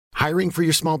Hiring for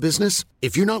your small business?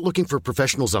 If you're not looking for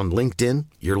professionals on LinkedIn,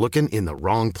 you're looking in the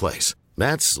wrong place.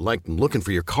 That's like looking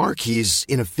for your car keys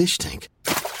in a fish tank.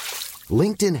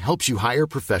 LinkedIn helps you hire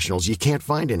professionals you can't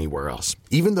find anywhere else,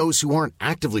 even those who aren't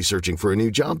actively searching for a new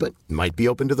job but might be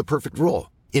open to the perfect role.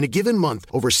 In a given month,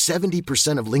 over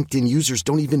 70% of LinkedIn users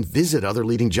don't even visit other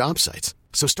leading job sites.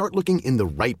 So start looking in the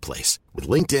right place. With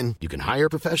LinkedIn, you can hire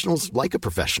professionals like a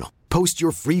professional. Post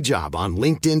your free job on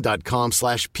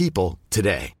linkedin.com/people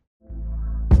today.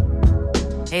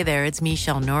 Hey there, it's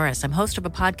Michelle Norris. I'm host of a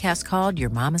podcast called Your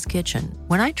Mama's Kitchen.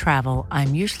 When I travel,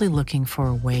 I'm usually looking for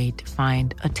a way to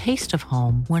find a taste of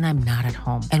home when I'm not at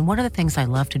home. And one of the things I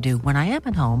love to do when I am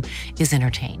at home is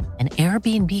entertain. And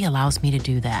Airbnb allows me to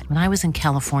do that. When I was in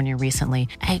California recently,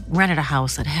 I rented a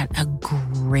house that had a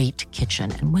great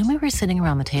kitchen. And when we were sitting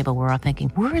around the table, we're all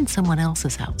thinking, we're in someone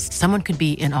else's house. Someone could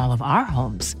be in all of our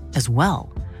homes as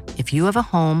well. If you have a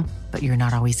home, but you're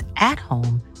not always at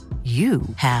home, you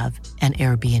have an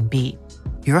Airbnb.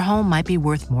 Your home might be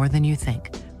worth more than you think.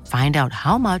 Find out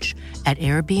how much at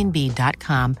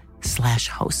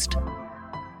airbnb.com/host.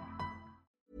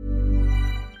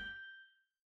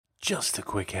 Just a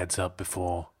quick heads up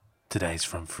before today's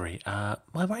From Free.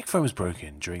 My microphone was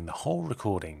broken during the whole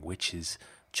recording, which is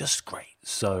just great.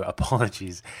 So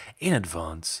apologies in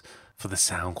advance for the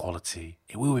sound quality.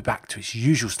 It will be back to its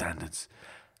usual standards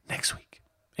next week.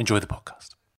 Enjoy the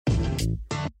podcast.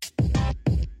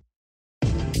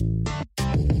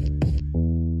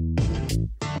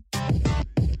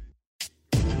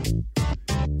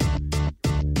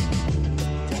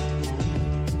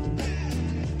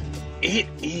 It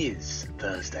is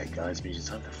Thursday, guys. It's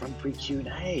time for Front Free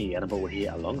Q&A, and I'm all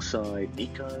here alongside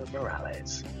Nico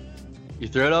Morales. You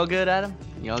throw it all good, Adam?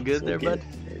 You all good there, good.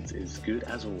 bud? It's good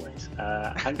as always.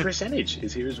 And Chris Enage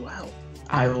is here as well.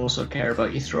 I also care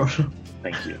about your throat.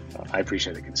 Thank you. I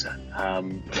appreciate the concern.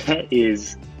 There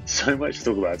is so much to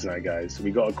talk about tonight, guys.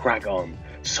 We got to crack on.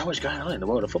 So much going on in the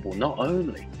world of football. Not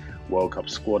only World Cup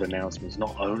squad announcements,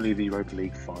 not only the Europa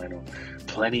League final,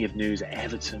 plenty of news at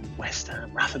Everton, West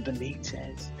Ham, Rafa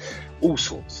Benitez, all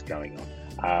sorts going on.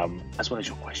 As well as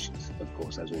your questions, of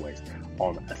course, as always,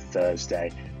 on a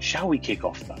Thursday. Shall we kick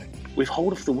off, though, with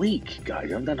Hold of the Week, guys?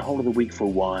 We haven't done Hold of the Week for a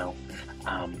while.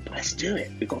 But let's do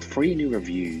it. We've got 3 new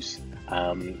reviews.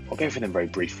 I'll go through them very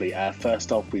briefly.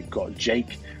 First off, we've got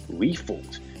Jake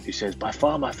Refault, who says, by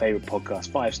far my favourite podcast,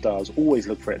 5 stars, always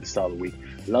look for it at the start of the week.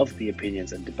 Love the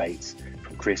opinions and debates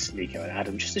from Chris, Nico and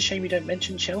Adam. Just a shame you don't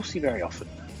mention Chelsea very often.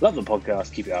 Love the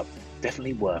podcast, keep it up.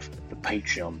 Definitely worth the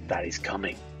Patreon that is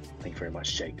coming. Thank you very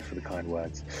much, Jake, for the kind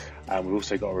words. We've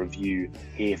also got a review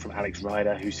here from Alex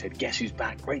Ryder, who said, guess who's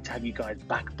back? Great to have you guys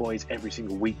back, boys, every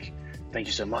single week. Thank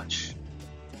you so much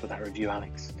for that review,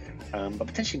 Alex. But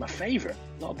potentially my favourite,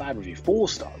 not a bad review, 4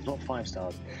 stars, not 5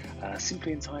 stars,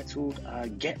 simply entitled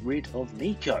Get Rid of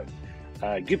Nico.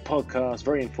 Good podcast,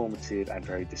 very informative and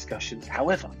varied discussions.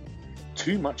 However,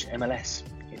 too much MLS.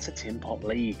 It's a tin pot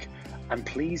league. And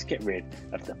please get rid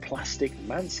of the plastic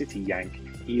Man City yank.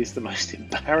 He is the most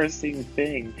embarrassing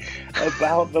thing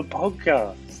about the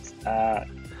podcast.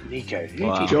 Nico, who do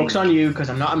you Joke's think... on you, because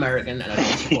I'm not American and I don't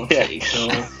support City, so...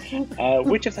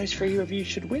 which of those 3 reviews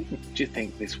should win, do you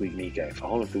think, this week, Nico, for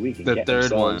Whole of the Week? And The get third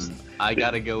themselves... one. I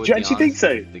gotta go with Do you actually think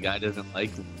so? The guy doesn't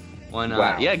like me. Why not?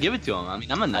 Wow. Yeah, give it to him. I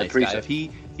mean, I'm a nice guy. If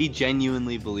he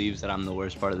genuinely believes that I'm the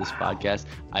worst part of this podcast,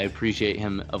 I appreciate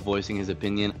him voicing his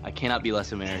opinion. I cannot be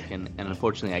less American, and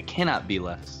unfortunately, I cannot be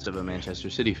less of a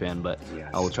Manchester City fan. But yes.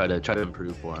 I will try to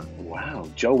improve for him. Wow,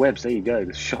 Joel Webbs, there you go,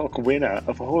 the shock winner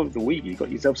of Whole of the Week. You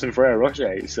got yourself some Ferrero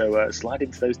Rocher. So slide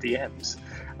into those DMs.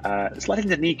 Slide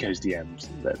into Nico's DMs.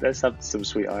 There's some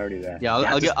sweet irony there. Yeah,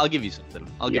 I'll give you something.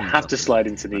 You have to slide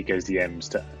into Nico's DMs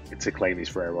to claim his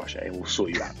Ferrero Rocher, and we'll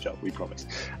sort you out, Joel. We promise.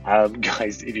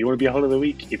 Guys, if you want to be a Whole of the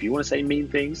Week, if you want to say mean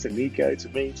things to Nico, to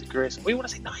me, to Chris, or you want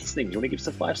to say nice things, you want to give us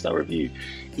a 5-star review,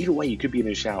 either way, you could be in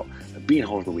a shout of being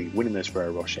Whole of the Week, winning those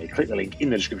Ferrero Rocher. Click the link in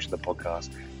the description of the podcast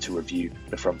to review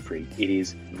the Front Three. It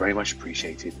is very much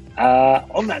appreciated.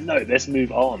 On that note, let's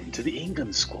move on to the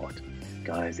England squad.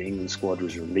 Guys, the England squad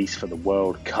was released for the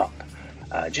World Cup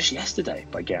just yesterday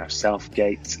by Gareth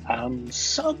Southgate.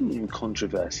 Some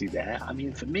controversy there. I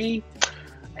mean, for me,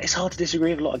 it's hard to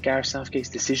disagree with a lot of Gareth Southgate's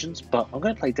decisions, but I'm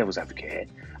going to play devil's advocate here,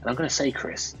 and I'm going to say,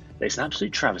 Chris, that it's an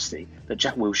absolute travesty that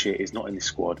Jack Wilshere is not in this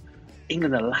squad.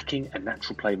 England are lacking a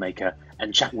natural playmaker,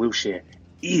 and Jack Wilshere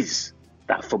is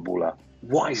that footballer.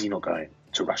 Why is he not going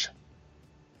to Russia?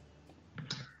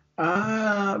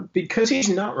 Because he's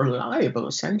not reliable,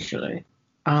 essentially.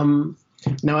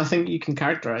 Now, I think you can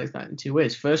characterise that in 2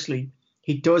 ways. Firstly,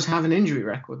 he does have an injury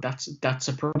record. That's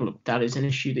a problem. That is an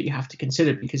issue that you have to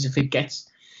consider, because if it gets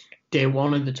day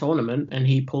one of the tournament and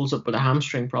he pulls up with a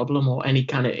hamstring problem or any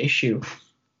kind of issue,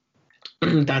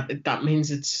 that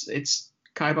means it's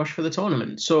kibosh for the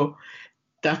tournament. So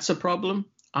that's a problem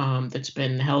that's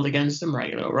been held against him,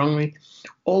 rightly or wrongly.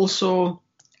 Also,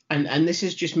 and this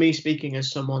is just me speaking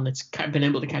as someone that's been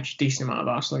able to catch a decent amount of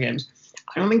Arsenal games,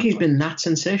 I don't think he's been that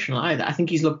sensational either. I think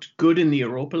he's looked good in the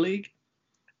Europa League.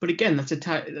 But again, that's a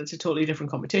totally different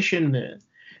competition.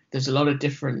 There's a lot of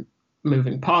different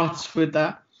moving parts with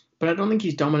that. But I don't think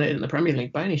he's dominated in the Premier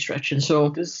League by any stretch. And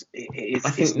so I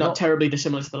think not terribly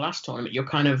dissimilar to the last tournament. You're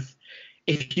kind of,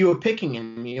 if you were picking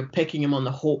him, you're picking him on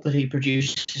the hope that he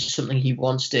produces something he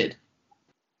once did.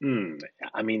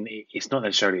 I mean, it's not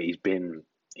necessarily he's been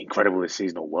incredible this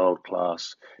season or world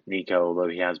class, Nico, although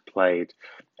he has played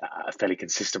a fairly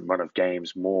consistent run of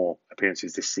games, more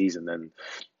appearances this season than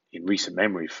in recent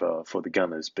memory for the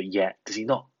Gunners. But yet, does he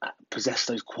not possess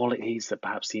those qualities that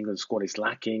perhaps the England squad is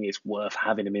lacking? It's worth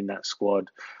having him in that squad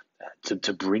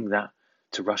to bring that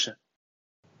to Russia.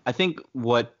 I think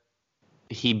what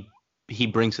he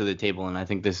brings to the table, and I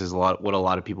think this is what a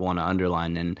lot of people want to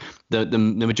underline, and the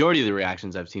majority of the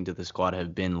reactions I've seen to the squad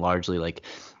have been largely like,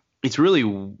 it's really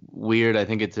weird. I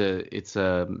think it's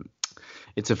a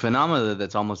phenomenon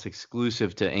that's almost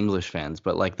exclusive to English fans,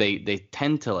 but like they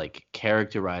tend to like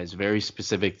characterize very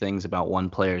specific things about one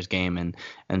player's game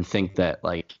and think that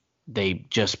like they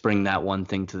just bring that one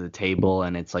thing to the table,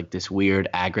 and it's like this weird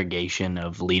aggregation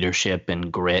of leadership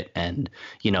and grit and,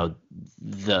 you know,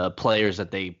 the players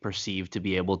that they perceive to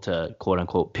be able to quote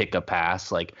unquote pick a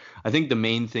pass. Like, I think the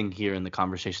main thing here in the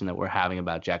conversation that we're having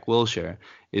about Jack Wilshere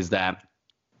is that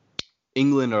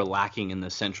England are lacking in the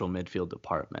central midfield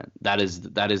department. That is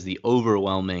the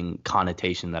overwhelming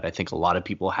connotation that I think a lot of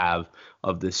people have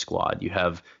of this squad. You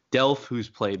have Delph, who's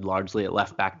played largely at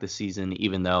left back this season,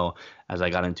 even though, as I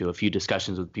got into a few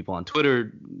discussions with people on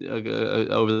Twitter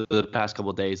over the past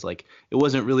couple of days, like, it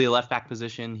wasn't really a left back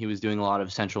position. He was doing a lot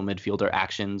of central midfielder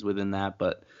actions within that,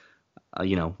 but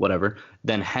whatever.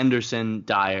 Then Henderson,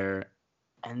 Dyer,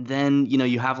 and then,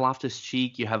 you have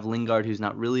Loftus-Cheek, you have Lingard, who's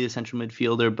not really a central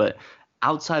midfielder, but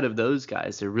outside of those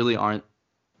guys, they really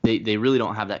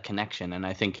don't have that connection. And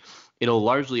I think it'll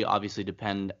largely obviously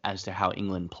depend as to how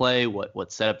England play,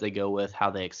 what setup they go with,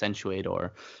 how they accentuate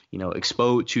or,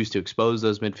 choose to expose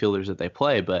those midfielders that they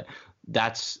play. But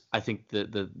that's, I think,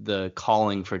 the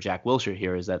calling for Jack Wilshere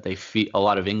here is that a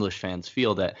lot of English fans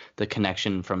feel that the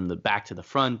connection from the back to the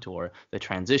front or the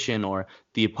transition or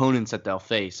the opponents that they'll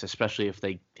face, especially if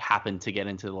they happen to get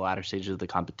into the latter stages of the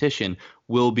competition,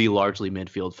 will be largely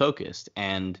midfield focused.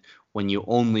 And when you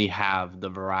only have the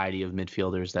variety of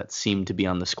midfielders that seem to be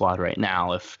on the squad right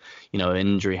now, if an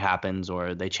injury happens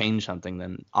or they change something,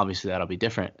 then obviously that'll be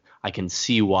different. I can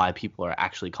see why people are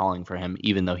actually calling for him,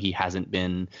 even though he hasn't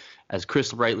been, as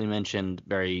Chris rightly mentioned,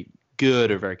 very good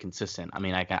or very consistent. I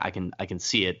mean, I can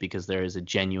see it because there is a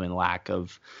genuine lack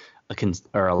of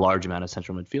a large amount of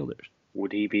central midfielders.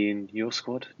 Would he be in your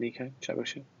squad, Nico, Jack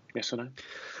Wilshere? Yes or no?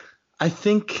 I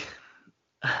think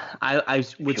I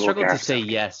would struggle to say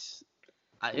yes.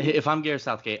 If I'm Gareth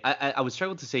Southgate, I would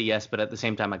struggle to say yes, but at the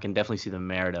same time, I can definitely see the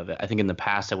merit of it. I think in the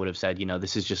past, I would have said,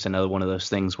 this is just another one of those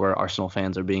things where Arsenal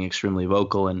fans are being extremely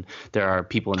vocal, and there are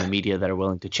people in the media that are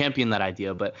willing to champion that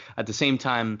idea. But at the same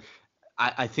time,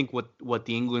 I think what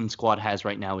the England squad has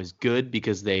right now is good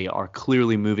because they are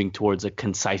clearly moving towards a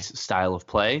concise style of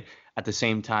play. At the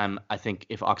same time, I think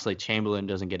if Oxlade-Chamberlain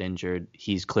doesn't get injured,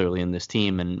 he's clearly in this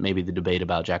team, and maybe the debate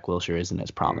about Jack Wilshere isn't as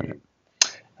prominent.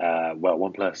 Well,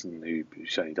 one person who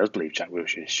certainly does believe Jack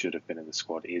Wilshere should have been in the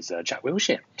squad is Jack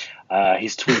Wilshere.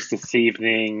 His tweets this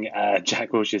evening,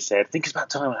 Jack Wilshere said, "I think it's about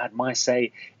time I had my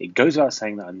say. It goes without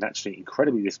saying that I'm naturally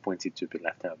incredibly disappointed to have been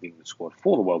left out of the England squad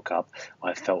for the World Cup.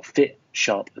 I felt fit,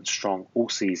 sharp and strong all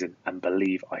season and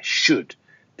believe I should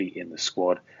be in the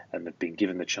squad and have been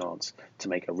given the chance to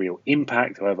make a real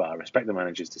impact. However, I respect the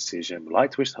manager's decision. Would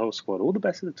like to wish the whole squad all the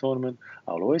best in the tournament.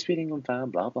 I'll always be an England fan,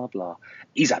 blah, blah, blah."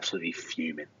 He's absolutely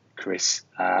fuming, Chris.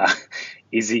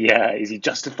 Is he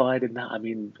justified in that? I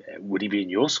mean, would he be in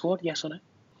your squad, yes or no?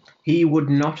 He would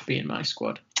not be in my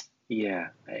squad. Yeah,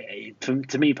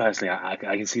 to me personally, I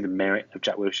can see the merit of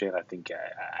Jack Wilshere. I think,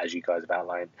 as you guys have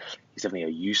outlined, he's definitely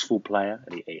a useful player,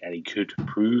 and he could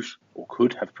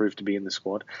have proved to be in the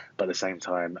squad. But at the same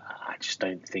time, I just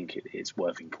don't think it's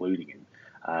worth including him.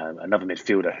 Another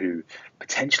midfielder who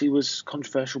potentially was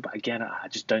controversial, but again, I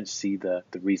just don't see the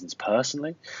reasons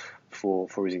personally for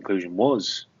his inclusion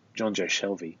was John Joe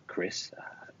Shelvey. Chris,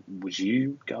 would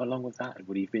you go along with that?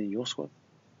 Would he have been in your squad?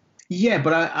 Yeah,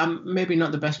 but I'm maybe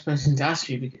not the best person to ask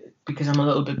you because I'm a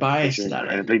little bit biased to that.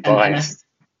 Incredibly biased.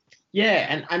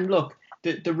 And look,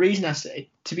 the reason I say,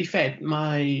 to be fair,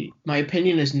 my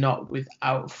opinion is not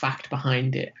without fact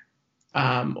behind it,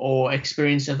 or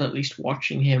experience of at least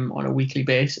watching him on a weekly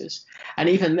basis. And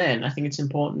even then, I think it's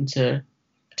important to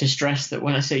stress that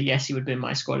when I say yes, he would be in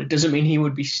my squad, it doesn't mean he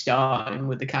would be starting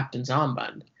with the captain's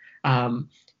armband.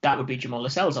 That would be Jamal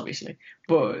Lascelles, obviously.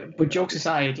 But jokes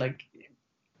aside, like,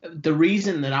 the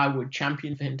reason that I would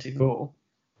champion for him to go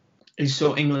is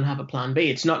so England have a plan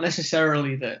B. It's not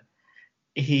necessarily that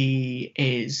he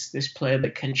is this player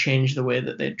that can change the way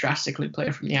that they drastically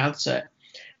play from the outset.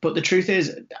 But the truth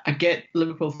is, I get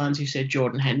Liverpool fans who say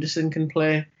Jordan Henderson can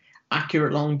play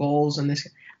accurate long balls and this,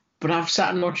 but I've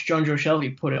sat and watched John Joe Shelby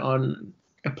put it on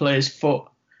a player's foot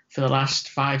for the last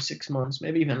 5-6 months,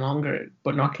 maybe even longer,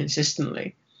 but not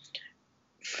consistently,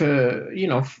 for,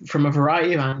 from a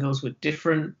variety of angles with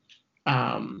different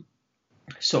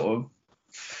sort of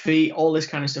feet, all this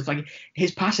kind of stuff. Like,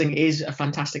 his passing is a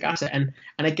fantastic asset, and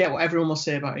I get what everyone will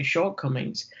say about his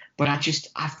shortcomings, but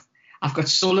I've got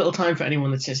so little time for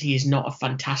anyone that says he is not a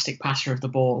fantastic passer of the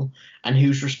ball and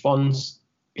whose response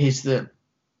is that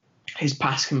his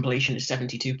pass completion is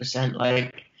 72%.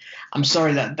 Like, I'm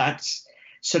sorry, that's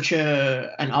such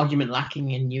an argument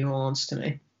lacking in nuance to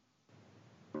me.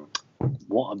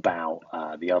 What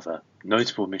about the other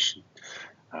notable omission,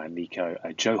 Nico?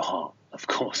 Joe Hart, of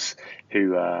course,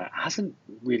 who hasn't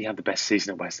really had the best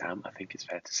season at West Ham, I think it's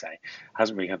fair to say.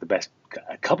 Hasn't really had the best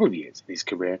a couple of years in his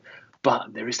career.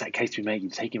 But there is that case to be made.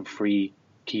 You've taken 3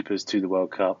 keepers to the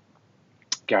World Cup.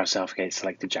 Gareth Southgate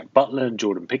selected Jack Butler and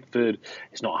Jordan Pickford.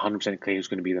 It's not 100% clear who's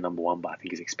going to be the number 1, but I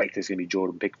think he's expected it's going to be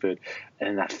Jordan Pickford. And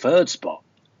in that 3rd spot,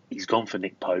 he's gone for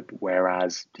Nick Pope,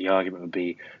 whereas the argument would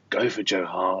be go for Joe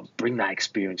Hart, bring that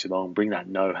experience along, bring that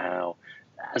know-how.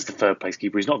 As the 3rd place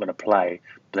keeper, he's not going to play,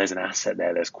 but there's an asset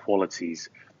there, there's qualities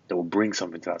that will bring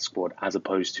something to that squad, as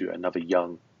opposed to another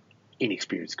young,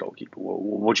 inexperienced goalkeeper.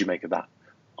 What do you make of that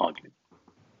argument?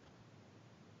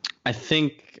 I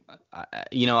think,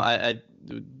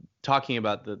 talking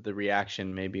about the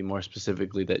reaction, maybe more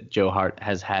specifically that Joe Hart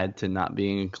has had to not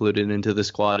being included into the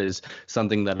squad, is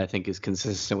something that I think is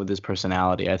consistent with his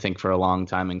personality. I think for a long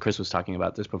time, and Chris was talking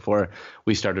about this before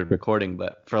we started recording,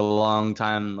 but for a long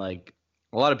time, like,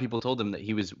 a lot of people told him that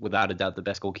he was without a doubt the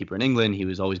best goalkeeper in England. He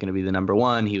was always going to be the number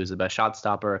 1. He was the best shot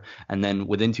stopper. And then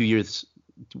within 2 years,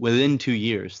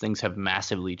 things have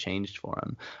massively changed for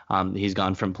him. He's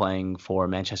gone from playing for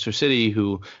Manchester City,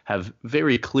 who have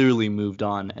very clearly moved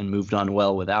on and moved on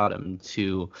well without him,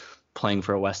 to playing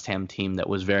for a West Ham team that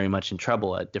was very much in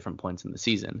trouble at different points in the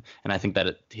season. And I think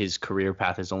that his career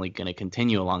path is only going to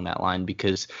continue along that line,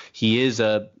 because he is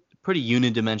a pretty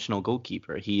unidimensional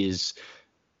goalkeeper. He is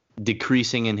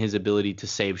decreasing in his ability to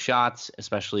save shots,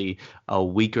 especially a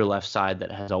weaker left side that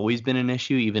has always been an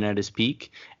issue, even at his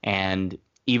peak. And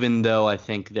even though I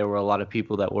think there were a lot of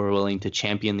people that were willing to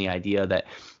champion the idea that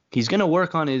he's going to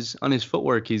work on his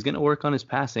footwork, he's going to work on his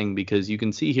passing, because you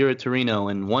can see here at Torino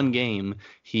in one game,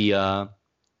 he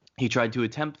tried to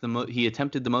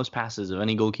attempted the most passes of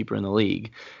any goalkeeper in the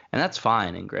league. And that's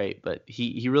fine and great, but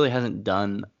he really hasn't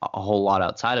done a whole lot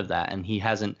outside of that. And he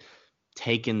hasn't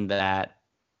taken that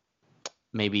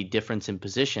maybe difference in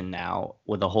position now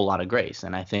with a whole lot of grace.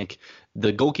 And I think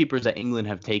the goalkeepers that England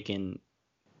have taken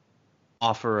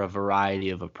offer a variety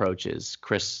of approaches.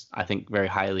 Chris, I think, very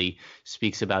highly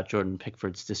speaks about Jordan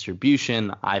Pickford's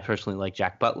distribution. I personally like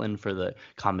Jack Butland for the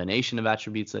combination of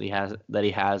attributes that he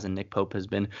has, and Nick Pope has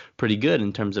been pretty good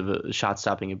in terms of shot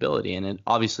stopping ability. And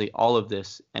obviously all of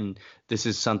this, and this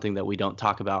is something that we don't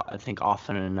talk about, I think,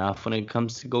 often enough when it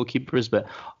comes to goalkeepers, but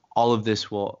all of this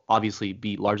will obviously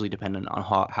be largely dependent on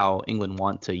how England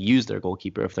want to use their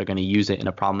goalkeeper, if they're going to use it in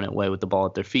a prominent way with the ball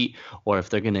at their feet, or if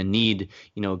they're going to need,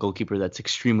 a goalkeeper that's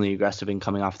extremely aggressive in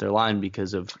coming off their line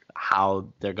because of how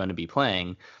they're going to be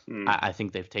playing. I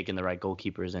think they've taken the right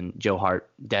goalkeepers, and Joe Hart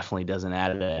definitely doesn't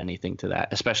add anything to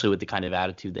that, especially with the kind of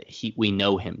attitude that we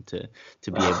know him to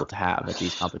be able to have at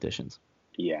these competitions.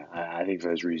 Yeah, I think for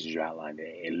those reasons you outlined,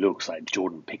 it looks like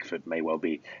Jordan Pickford may well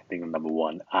be, I think, number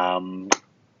 1.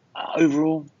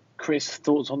 Overall, Chris,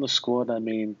 thoughts on the squad? I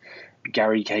mean,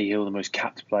 Gary Cahill, the most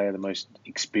capped player, the most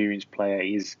experienced player,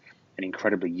 is an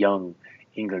incredibly young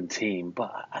England team,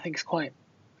 but I think it's quite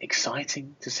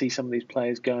exciting to see some of these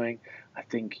players going. I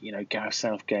think, Gareth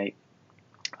Southgate,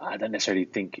 I don't necessarily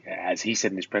think, as he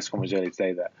said in his press conference earlier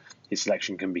today, that his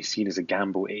selection can be seen as a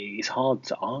gamble. It's hard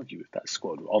to argue with that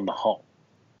squad on the whole.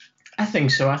 I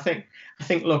think so. I think.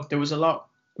 Look, there was a lot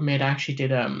made. I actually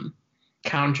did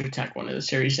Counterattack, one of the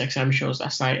Series XM shows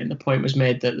last night, and the point was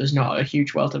made that there's not a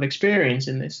huge wealth of experience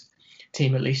in this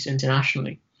team, at least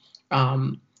internationally.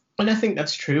 And I think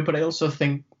that's true, but I also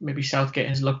think maybe Southgate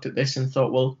has looked at this and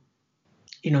thought, well,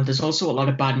 there's also a lot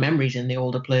of bad memories in the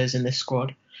older players in this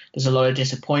squad. There's a lot of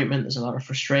disappointment. There's a lot of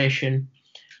frustration,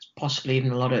 possibly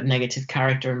even a lot of negative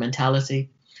character and mentality.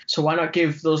 So why not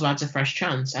give those lads a fresh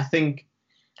chance? I think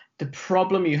the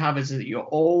problem you have is that you're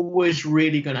always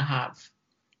really going to have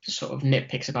sort of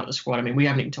nitpicks about the squad. I mean, we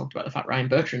haven't even talked about the fact Ryan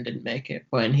Bertrand didn't make it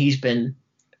when he's been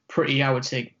pretty, I would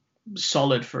say,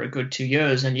 solid for a good 2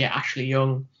 years, and yet Ashley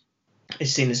Young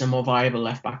is seen as a more viable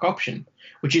left-back option,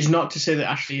 which is not to say that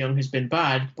Ashley Young has been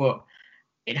bad, but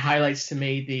it highlights to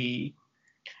me the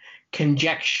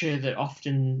conjecture that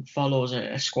often follows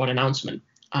a squad announcement.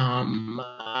 And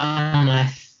I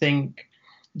think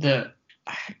that,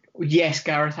 yes,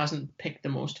 Gareth hasn't picked the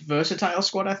most versatile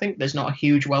squad, I think. There's not a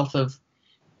huge wealth of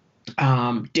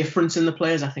difference in the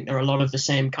players. I think they're a lot of the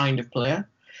same kind of player.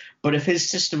 But if his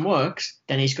system works,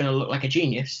 then he's going to look like a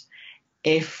genius.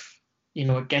 If,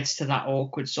 it gets to that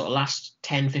awkward sort of last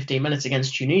 10, 15 minutes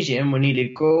against Tunisia and we need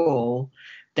a goal,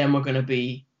 then we're going to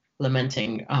be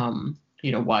lamenting,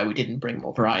 why we didn't bring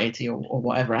more variety or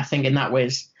whatever. I think in that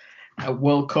ways,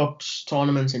 World Cups,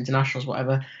 tournaments, internationals,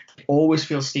 whatever, always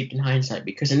feel steeped in hindsight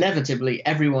because inevitably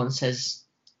everyone says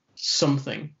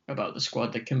something about the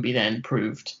squad that can be then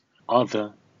proved.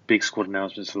 Other big squad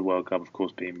announcements for the World Cup, of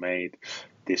course, being made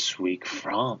this week.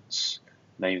 France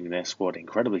naming their squad,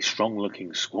 incredibly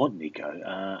strong-looking squad, Nico,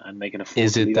 and they can afford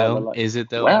to leave out Is it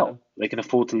though? Well, they can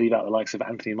afford to leave out the likes of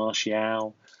Anthony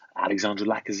Martial, Alexandre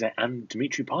Lacazette, and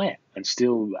Dimitri Payet, and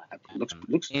still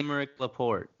looks. Aymeric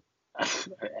Laporte.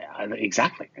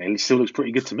 Exactly, and it still looks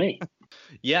pretty good to me.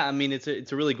 Yeah, I mean, it's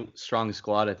a really strong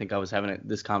squad. I think I was having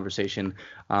this conversation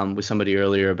with somebody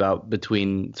earlier about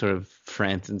between sort of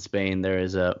France and Spain, there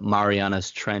is a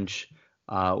Marianas Trench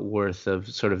worth of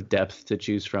sort of depth to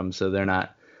choose from. So they're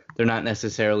not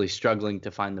necessarily struggling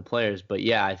to find the players. But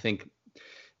yeah, I think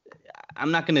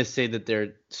I'm not going to say that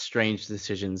they're strange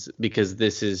decisions because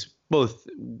this is both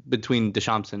between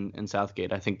Deschamps and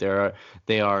Southgate. I think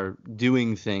they are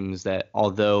doing things that,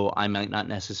 although I might not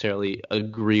necessarily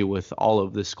agree with all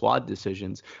of the squad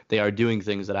decisions, they are doing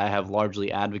things that I have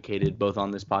largely advocated both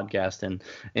on this podcast and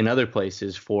in other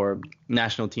places for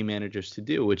national team managers to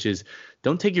do, which is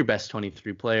don't take your best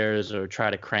 23 players or try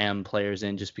to cram players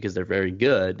in just because they're very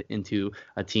good into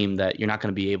a team that you're not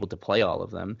going to be able to play all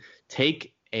of them.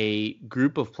 Take a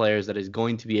group of players that is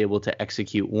going to be able to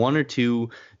execute one or two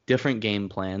different game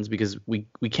plans, because we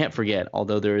can't forget,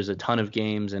 although there is a ton of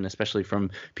games, and especially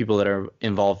from people that are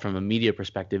involved from a media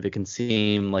perspective, it can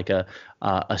seem like a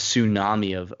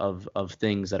tsunami of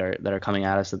things that are coming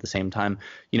at us at the same time.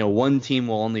 One team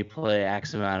will only play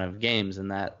X amount of games,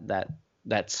 and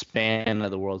that span of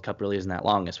the World Cup really isn't that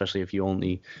long, especially if you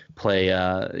only play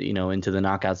into the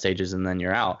knockout stages and then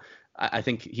you're out. I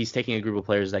think he's taking a group of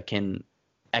players that can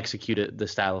execute the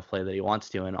style of play that he wants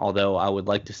to. And although I would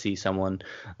like to see someone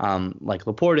like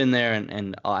Laporte in there,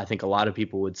 and I think a lot of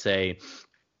people would say,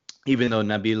 even though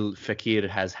Nabil Fekir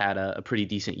has had a pretty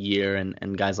decent year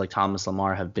and guys like Thomas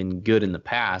Lemar have been good in the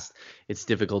past, it's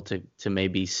difficult to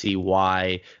maybe see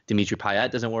why Dimitri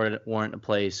Payet doesn't warrant a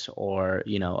place, or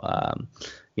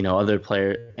other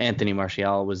player, Anthony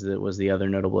Martial was the other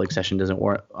notable exception, doesn't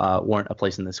warrant a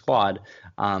place in the squad.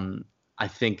 I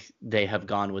think they have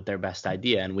gone with their best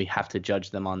idea, and we have to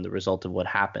judge them on the result of what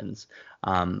happens.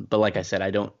 But like I said, I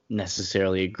don't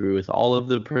necessarily agree with all of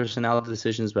the personnel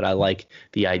decisions, but I like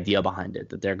the idea behind it,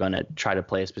 that they're going to try to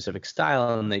play a specific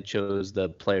style, and they chose the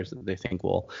players that they think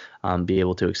will be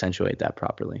able to accentuate that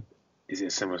properly. Is it a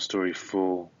similar story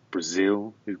for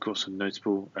Brazil, who've got some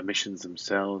notable omissions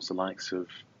themselves, the likes of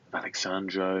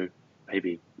Alexandro,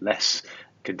 maybe less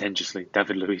contentiously,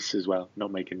 David Luiz as well,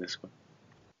 not making this one?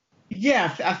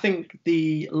 Yeah, I think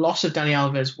the loss of Dani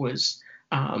Alves was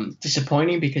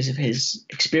disappointing because of his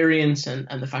experience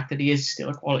and the fact that he is still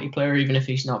a quality player, even if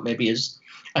he's not maybe as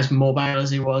mobile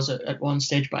as he was at one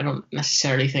stage. But I don't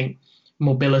necessarily think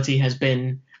mobility has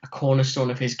been a cornerstone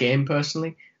of his game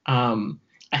personally.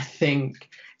 I think,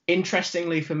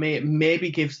 interestingly for me, it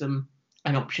maybe gives them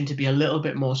an option to be a little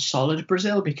bit more solid,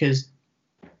 Brazil, because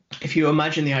if you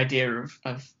imagine the idea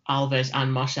of Alves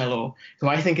and Marcelo, who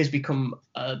I think has become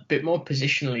a bit more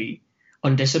positionally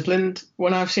undisciplined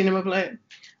when I've seen him of late,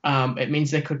 it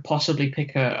means they could possibly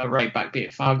pick a right back, be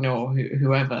it Fagner or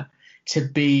whoever, to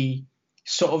be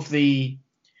sort of the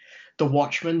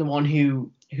watchman, the one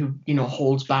who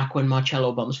holds back when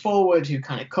Marcelo bumps forward, who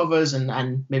kind of covers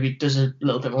and maybe does a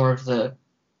little bit more of the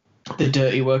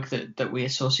dirty work that we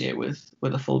associate with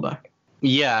a fullback.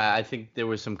 Yeah, I think there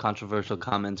were some controversial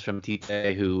comments from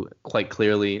Tite, who quite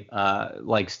clearly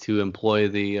likes to employ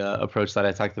the approach that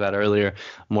I talked about earlier,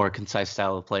 more concise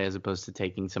style of play as opposed to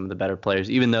taking some of the better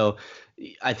players, even though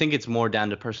I think it's more down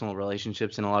to personal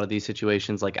relationships in a lot of these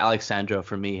situations. Like Alex Sandro,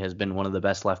 for me, has been one of the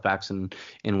best left backs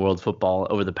in world football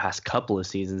over the past couple of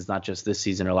seasons, not just this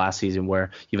season or last season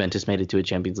where Juventus made it to a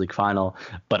Champions League final.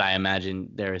 But I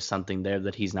imagine there is something there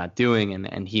that he's not doing.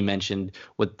 And he mentioned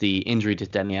with the injury to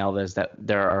Dani Alves that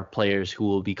there are players who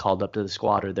will be called up to the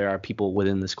squad, or there are people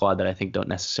within the squad that I think don't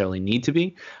necessarily need to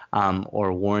be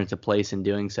or warrant a place in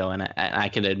doing so. And I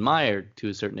can admire to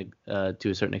a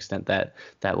certain extent that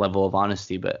level of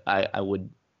honesty, but I would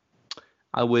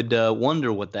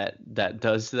wonder what that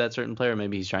does to that certain player.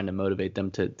 Maybe he's trying to motivate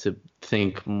them to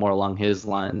think more along his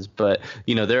lines. But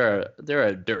there are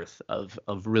a dearth of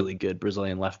really good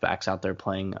Brazilian left backs out there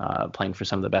playing for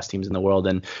some of the best teams in the world.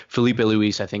 And Felipe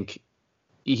Luis, I think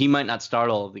he might not start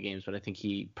all of the games, but I think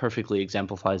he perfectly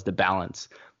exemplifies the balance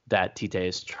that Tite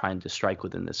is trying to strike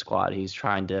within this squad. He's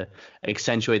trying to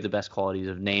accentuate the best qualities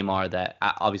of Neymar, that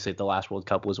obviously at the last World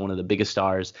Cup was one of the biggest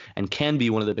stars and can be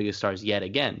one of the biggest stars yet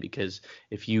again, because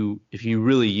if you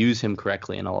really use him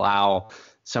correctly and allow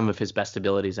some of his best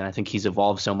abilities, and I think he's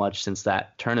evolved so much since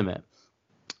that tournament,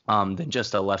 than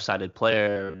just a left-sided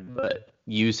player, but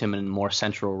use him in a more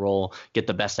central role, get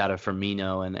the best out of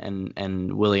Firmino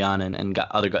and Willian and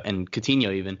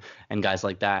Coutinho even, and guys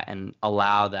like that, and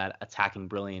allow that attacking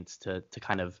brilliance to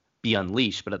kind of be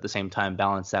unleashed, but at the same time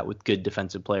balance that with good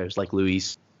defensive players like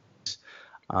Luis,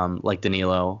 like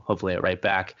Danilo, hopefully at right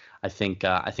back. I think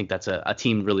that's a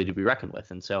team really to be reckoned with.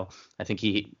 And so I think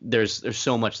there's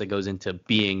so much that goes into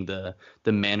being the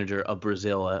manager of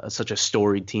Brazil, such a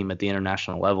storied team at the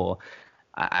international level.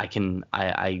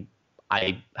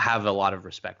 I have a lot of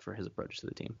respect for his approach to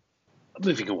the team.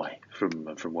 Moving away from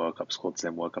World Cup squads,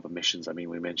 then World Cup omissions. I mean,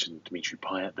 we mentioned Dimitri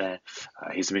Payet there.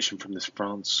 His omission from this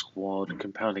France squad,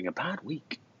 compounding a bad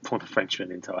week for the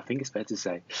Frenchman, I think it's fair to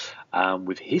say,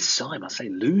 with his side, I say,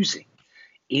 losing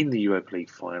in the Europa League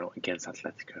final against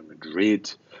Atletico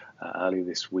Madrid earlier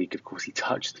this week. Of course, he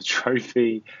touched the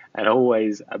trophy, and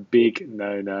always a big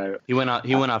no-no. He went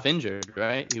off injured,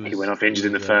 right? He went off injured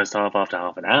in the first half after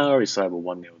half an hour. His side were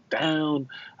 1-0 down.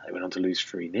 They went on to lose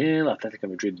 3-0. Atletico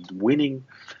Madrid winning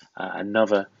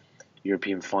another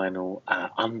European final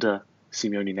under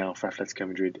Simeone now for Atletico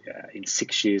Madrid. In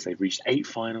 6 years, they've reached 8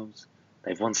 finals.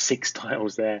 They've won 6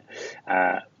 titles there.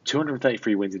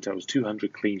 233 wins in total,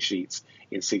 200 clean sheets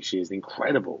in 6 years. An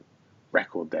incredible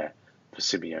record there for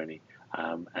Simeone.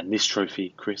 And this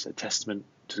trophy, Chris, a testament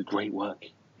to the great work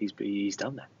he's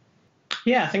done there.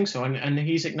 Yeah, I think so. And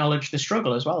he's acknowledged the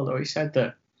struggle as well, though. He said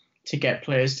that to get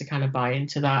players to kind of buy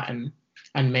into that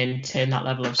and maintain that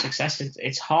level of success,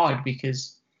 it's hard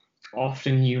because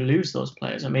often you lose those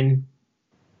players. I mean,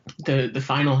 the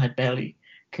final had barely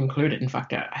concluded. In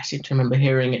fact, I seem to remember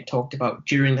hearing it talked about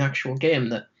during the actual game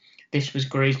that this was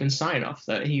Griezmann's sign-off,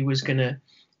 that he was going to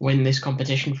win this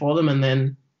competition for them and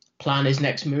then plan his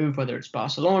next move, whether it's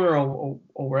Barcelona or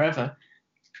wherever.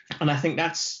 And I think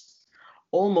that's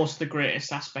almost the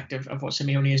greatest aspect of what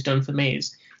Simeone has done for me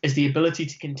is the ability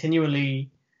to continually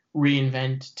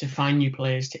reinvent, to find new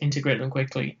players, to integrate them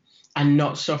quickly and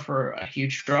not suffer a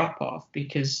huge drop-off.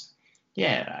 Because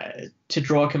to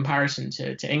draw a comparison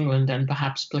to England and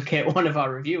perhaps placate one of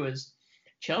our reviewers,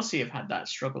 Chelsea have had that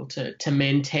struggle to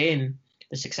maintain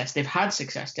the success. They've had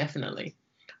success, definitely,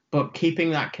 but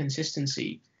keeping that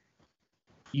consistency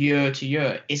year to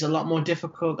year is a lot more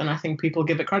difficult than I think people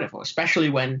give it credit for, especially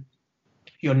when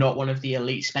you're not one of the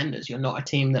elite spenders. You're not a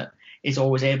team that is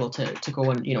always able to go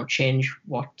and change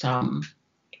what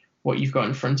you've got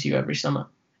in front of you every summer.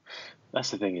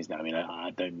 That's the thing, isn't it? I mean,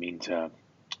 I don't mean to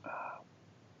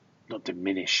not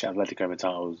diminish Atletico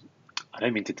Madrid's I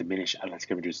don't mean to diminish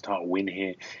Atletico Madrid's title win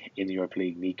here in the Europa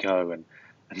League, Nico, and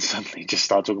suddenly just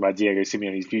start talking about Diego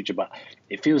Simeone's future, but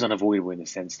it feels unavoidable in the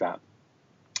sense that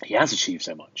he has achieved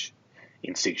so much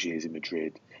in 6 years in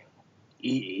Madrid.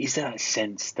 Is there that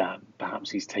sense that perhaps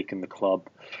he's taken the club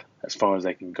as far as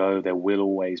they can go? There will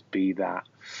always be that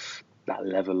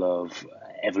level of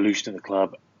evolution of the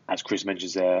club. As Chris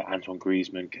mentions there, Antoine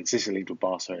Griezmann consistently linked with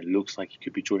Barca. It looks like he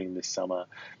could be joining this summer.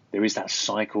 There is that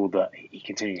cycle that he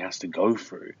continually has to go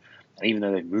through. And even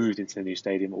though they've moved into the new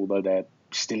stadium, although they're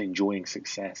still enjoying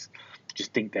success,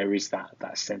 just think there is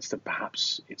that sense that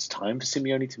perhaps it's time for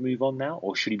Simeone to move on now,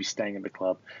 or should he be staying at the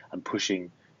club and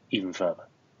pushing even further?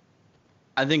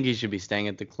 I think he should be staying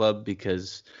at the club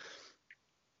because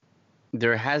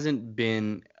there hasn't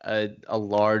been a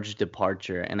large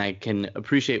departure, and I can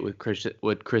appreciate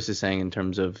what Chris is saying in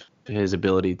terms of his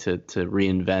ability to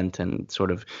reinvent and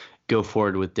sort of go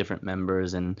forward with different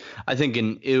members. And I think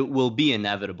it will be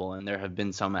inevitable, and there have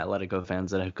been some Atletico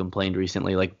fans that have complained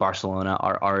recently, like Barcelona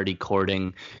are already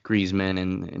courting Griezmann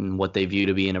in what they view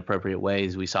to be inappropriate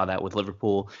ways. We saw that with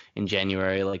Liverpool in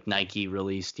January, like Nike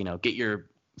released, get your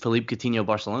Philippe Coutinho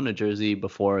Barcelona jersey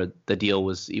before the deal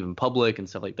was even public and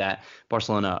stuff like that.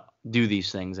 Barcelona do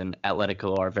these things, and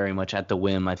Atletico are very much at the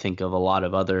whim, I think, of a lot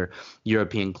of other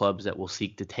European clubs that will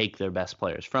seek to take their best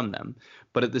players from them.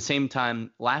 But at the same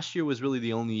time, last year was really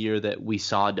the only year that we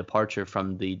saw a departure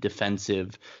from the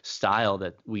defensive style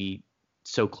that we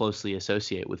so closely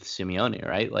associate with Simeone,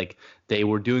 right? Like, they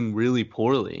were doing really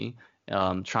poorly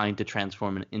trying to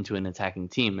transform it into an attacking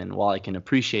team. And while I can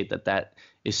appreciate that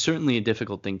is certainly a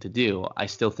difficult thing to do, I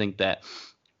still think that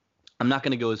I'm not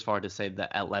going to go as far to say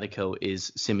that Atletico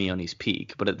is Simeone's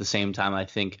peak, but at the same time, I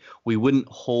think we wouldn't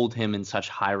hold him in such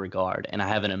high regard. And I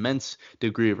have an immense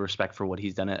degree of respect for what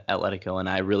he's done at Atletico, and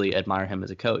I really admire him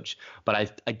as a coach.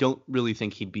 But I don't really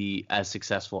think he'd be as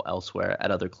successful elsewhere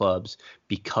at other clubs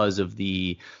because of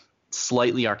the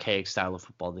slightly archaic style of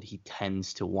football that he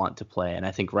tends to want to play. And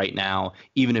I think right now,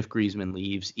 even if Griezmann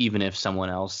leaves, even if someone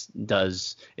else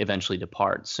does eventually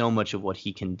depart, so much of what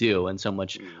he can do and so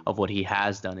much of what he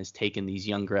has done is taken these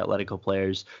younger Atletico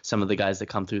players, some of the guys that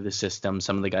come through the system,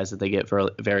 some of the guys that they get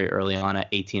very early on at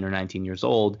 18 or 19 years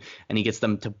old, and he gets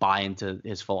them to buy into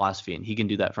his philosophy. And he can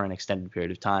do that for an extended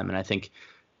period of time. And I think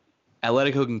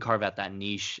Atletico can carve out that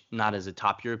niche, not as a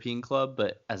top European club,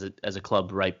 but as a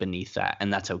club right beneath that.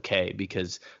 And that's okay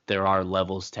because there are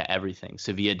levels to everything.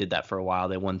 Sevilla did that for a while.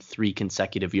 They won 3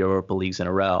 consecutive Europa Leagues in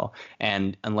a row.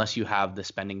 And unless you have the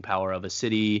spending power of a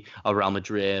City, a Real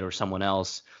Madrid, or someone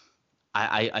else,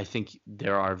 I think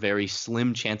there are very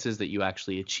slim chances that you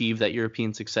actually achieve that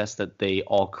European success that they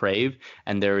all crave.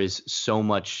 And there is so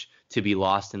much to be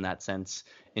lost in that sense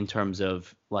in terms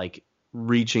of like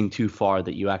reaching too far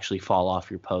that you actually fall off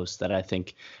your post that I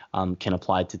think can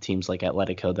apply to teams like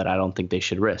Atletico that I don't think they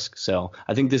should risk. So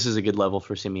I think this is a good level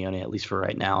for Simeone, at least for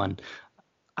right now. And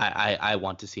I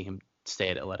want to see him stay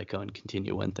at Atletico and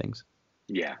continue to win things.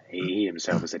 Yeah, he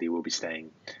himself has said he will be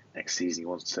staying next season. He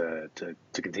wants to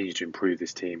continue to improve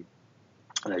this team.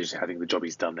 And I think the job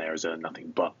he's done there has earned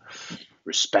nothing but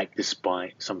respect,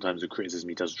 despite sometimes the criticism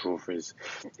he does draw for his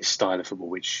style of football,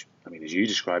 which, I mean, as you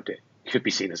described it, could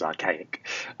be seen as archaic,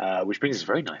 which brings us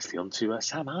very nicely onto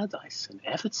Sam Allardyce and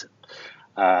Everton.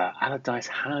 Allardyce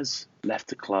has left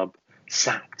the club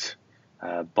sacked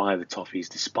by the Toffees,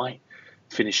 despite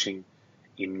finishing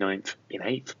in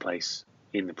 8th place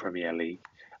in the Premier League.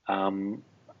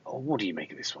 What do you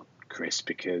make of this one, Chris?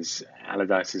 Because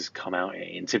Allardyce has come out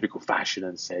in typical fashion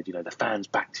and said, the fans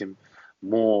backed him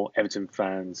more. Everton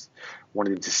fans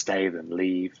wanted him to stay than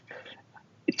leave.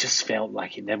 It just felt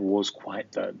like it never was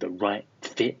quite the right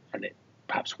fit, and it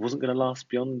perhaps wasn't going to last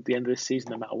beyond the end of this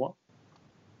season, no matter what.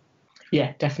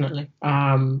 Yeah, definitely.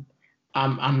 I'm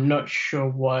not sure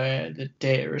where the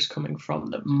data is coming from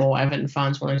that more Everton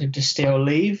fans wanted him to stay or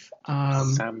leave.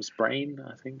 Sam's brain,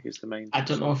 I think, is the main. I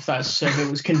don't know if that survey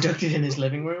was conducted in his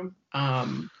living room,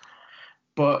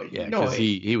 but yeah, because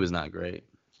he was not great.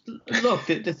 Look,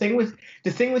 the thing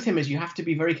with him is you have to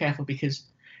be very careful because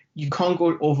you can't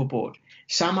go overboard.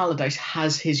 Sam Allardyce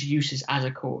has his uses as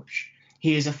a coach.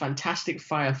 He is a fantastic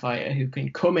firefighter who can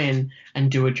come in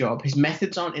and do a job. His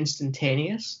methods aren't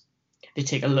instantaneous. They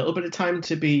take a little bit of time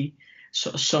to be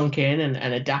sort of sunk in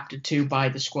and adapted to by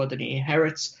the squad that he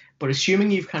inherits. But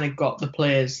assuming you've kind of got the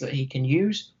players that he can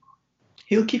use,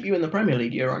 he'll keep you in the Premier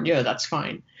League year on year. That's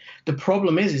fine. The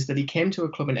problem is that he came to a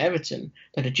club in Everton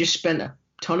that had just spent a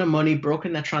ton of money,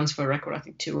 broken their transfer record, I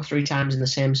think 2 or 3 times in the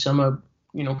same summer,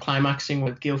 climaxing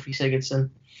with Gylfi Sigurdsson.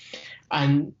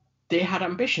 And they had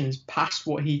ambitions past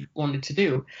what he wanted to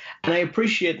do. And I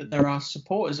appreciate that there are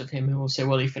supporters of him who will say,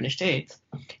 well, he finished 8th.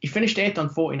 He finished 8th on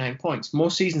 49 points.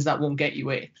 Most seasons that won't get you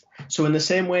 8th. So in the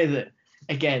same way that,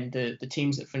 again, the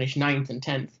teams that finished 9th and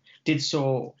 10th did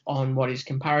so on what is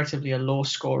comparatively a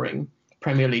low-scoring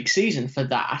Premier League season for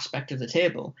that aspect of the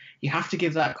table, you have to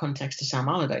give that context to Sam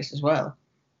Allardyce as well.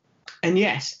 And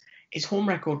yes, his home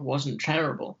record wasn't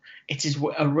terrible. It's his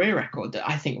away record that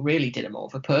I think really did him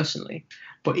over personally.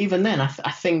 But even then,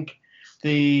 I think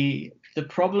the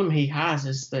problem he has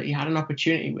is that he had an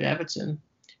opportunity with Everton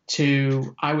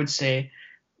to, I would say,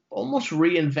 almost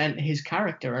reinvent his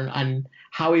character and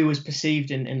how he was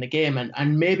perceived in the game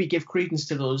and maybe give credence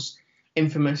to those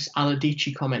infamous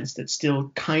Allardyce comments that still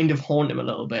kind of haunt him a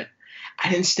little bit.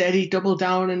 And instead he doubled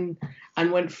down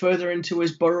and went further into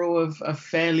his burrow of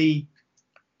fairly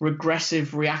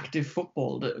regressive, reactive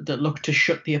football that look to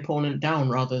shut the opponent down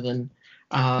rather than,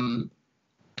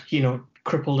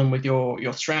 cripple them with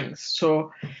your strengths.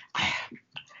 So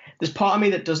there's part of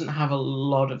me that doesn't have a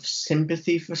lot of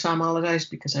sympathy for Sam Allardyce,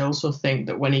 because I also think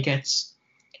that when he gets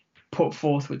put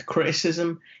forth with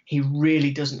criticism, he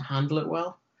really doesn't handle it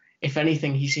well. If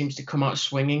anything, he seems to come out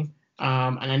swinging,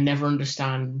 and I never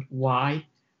understand why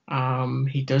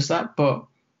he does that, but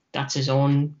that's his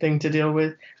own thing to deal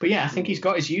with. But yeah, I think he's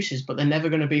got his uses, but they're never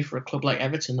going to be for a club like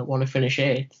Everton that want to finish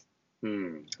 8th.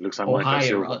 Looks like or Marco higher,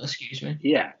 Silva. Excuse me.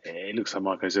 Yeah, it looks like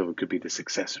Marco Silva could be the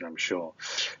successor, I'm sure.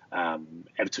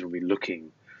 Everton will be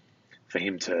looking for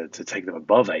him to take them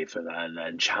above 8th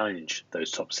and challenge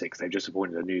those top 6. They've just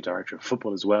appointed a new director of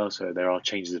football as well, so there are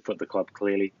changes afoot at the club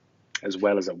clearly, as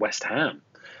well as at West Ham.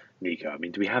 Nico, I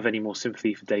mean, do we have any more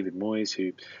sympathy for David Moyes,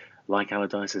 who, like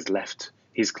Allardyce, has left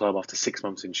his club after 6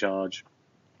 months in charge?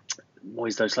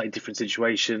 Moyes, though, slightly different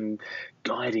situation,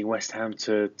 guiding West Ham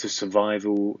to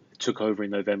survival, took over in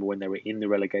November when they were in the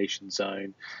relegation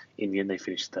zone. In the end, they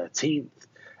finished 13th.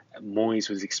 Moyes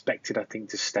was expected, I think,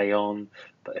 to stay on,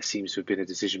 but there seems to have been a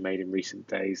decision made in recent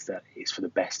days that it's for the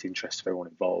best interest of everyone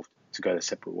involved to go their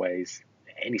separate ways.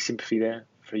 Any sympathy there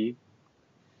for you?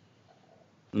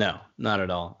 No, not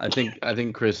at all. I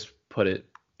think Chris put it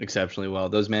exceptionally well.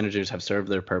 Those managers have served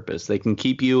their purpose. They can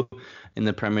keep you in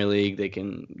the Premier League. They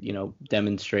can,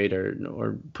 demonstrate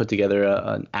or put together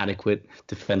an adequate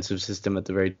defensive system at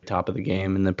the very top of the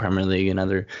game in the Premier League and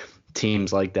other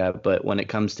teams like that. But when it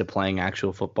comes to playing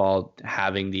actual football,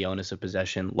 having the onus of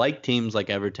possession, like teams like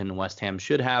Everton and West Ham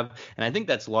should have, and I think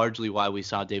that's largely why we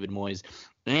saw David Moyes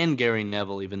and Gary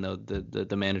Neville, even though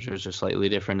the managers are slightly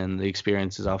different and the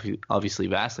experience is obviously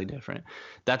vastly different.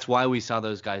 That's why we saw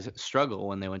those guys struggle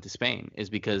when they went to Spain, is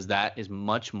because that is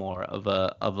much more of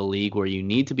a league where you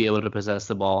need to be able to possess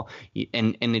the ball.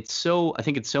 And I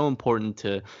think it's so important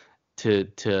to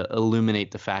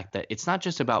illuminate the fact that it's not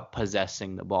just about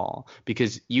possessing the ball,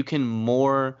 because you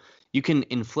can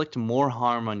inflict more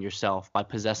harm on yourself by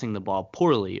possessing the ball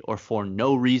poorly or for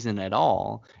no reason at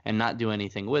all and not do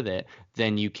anything with it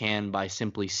than you can by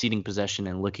simply ceding possession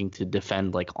and looking to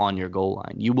defend like on your goal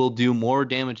line. You will do more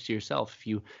damage to yourself if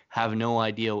you have no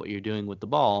idea what you're doing with the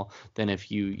ball than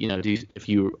if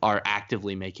you are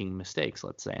actively making mistakes,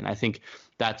 let's say. And I think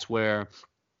that's where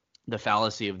the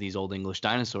fallacy of these old English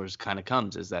dinosaurs kind of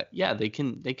comes, is that, yeah, they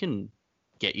can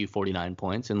get you 49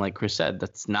 points. And like Chris said,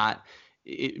 that's not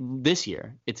this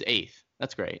year. It's 8th.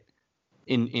 That's great.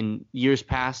 In years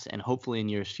past and hopefully in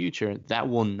years future, that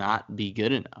will not be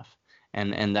good enough.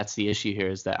 And that's the issue here,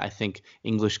 is that I think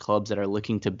English clubs that are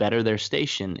looking to better their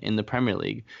station in the Premier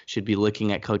League should be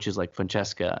looking at coaches like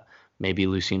Francesca, maybe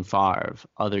Lucien Favre,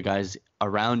 other guys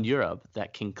around Europe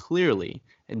that can clearly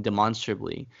and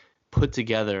demonstrably put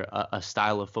together a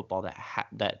style of football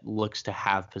that looks to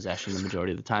have possession the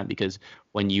majority of the time. Because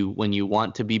when you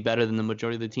want to be better than the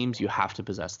majority of the teams, you have to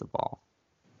possess the ball.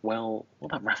 Well, what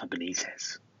about Rafa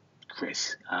Benitez,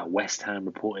 Chris? West Ham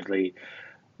reportedly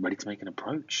ready to make an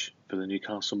approach for the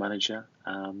Newcastle manager.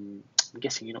 I'm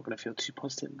guessing you're not going to feel too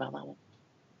positive about that one.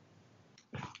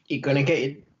 You're going to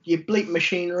get your bleep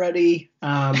machine ready.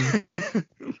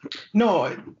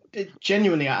 No,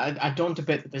 genuinely, I don't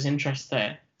debate that there's interest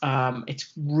there.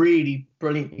 It's really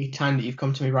brilliantly timed that you've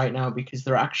come to me right now, because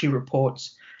there are actually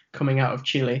reports coming out of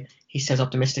Chile, he says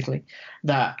optimistically,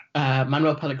 that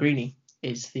Manuel Pellegrini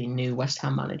is the new West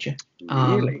Ham manager.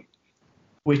 Really?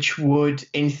 Which would,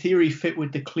 in theory, fit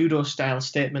with the Cluedo-style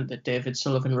statement that David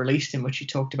Sullivan released, in which he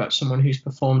talked about someone who's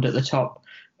performed at the top,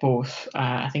 both,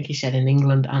 I think he said, in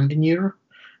England and in Europe.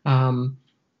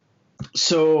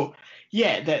 So,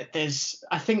 yeah,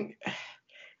 I think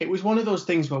it was one of those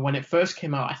things where when it first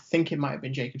came out, I think it might have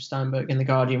been Jacob Steinberg in The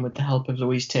Guardian with the help of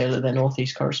Louise Taylor, their North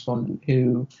East correspondent,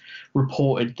 who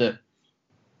reported that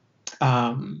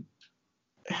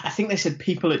I think they said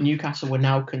people at Newcastle were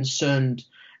now concerned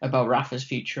about Rafa's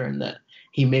future and that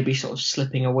he may be sort of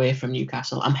slipping away from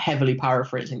Newcastle. I'm heavily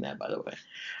paraphrasing there, by the way.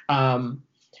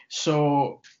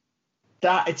 So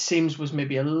that, it seems, was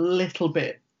maybe a little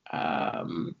bit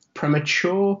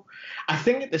premature. I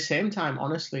think at the same time,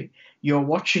 honestly, you're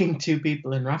watching two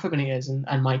people in Rafa Benitez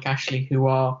and Mike Ashley who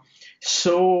are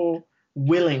so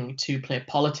willing to play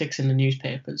politics in the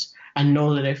newspapers and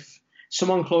know that if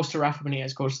someone close to Rafa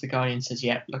Benitez goes to The Guardian and says,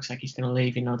 yeah, looks like he's going to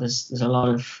leave, there's a lot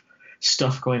of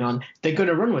stuff going on, they're going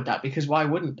to run with that, because why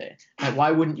wouldn't they? Like, why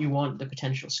wouldn't you want the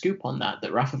potential scoop on that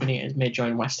Rafa Benitez may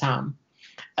join West Ham?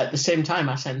 At the same time,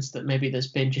 I sense that maybe there's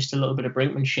been just a little bit of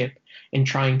brinkmanship in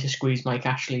trying to squeeze Mike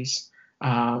Ashley's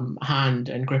hand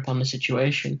and grip on the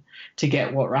situation to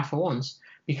get what Rafa wants.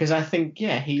 because I think,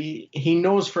 he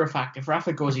knows for a fact if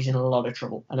Rafa goes, he's in a lot of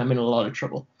trouble, and I'm in a lot of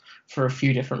trouble for a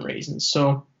few different reasons.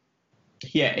 So,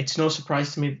 yeah, it's no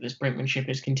surprise to me that this brinkmanship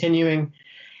is continuing.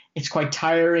 It's quite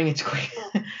tiring. It's quite.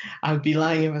 I would be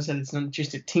lying if I said it's not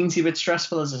just a teensy bit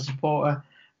stressful as a supporter.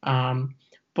 But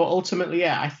ultimately,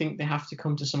 I think they have to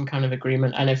come to some kind of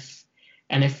agreement. And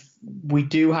if we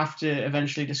do have to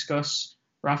eventually discuss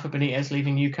Rafa Benitez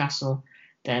leaving Newcastle,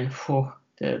 then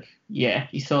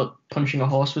you thought punching a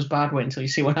horse was bad. Wait until you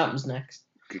see what happens next.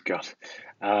 Good God.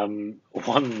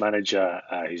 One manager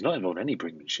who's not involved in any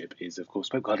brinkmanship is, of course,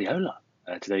 Pep Guardiola.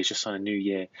 Today he's just signed a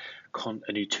new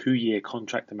 2-year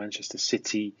contract to Manchester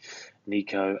City.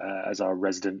 Nico, as our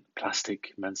resident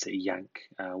plastic Man City Yank,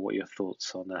 what are your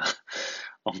thoughts on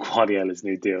Guardiola's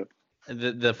new deal?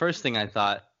 The first thing I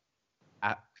thought,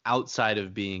 outside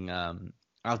of being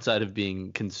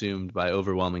consumed by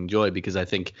overwhelming joy, because I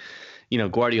think,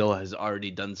 Guardiola has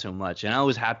already done so much, and I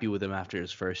was happy with him after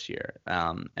his first year.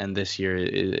 And this year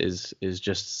is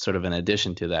just sort of an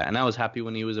addition to that. And I was happy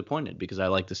when he was appointed because I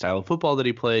like the style of football that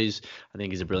he plays. I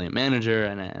think he's a brilliant manager,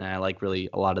 and I like really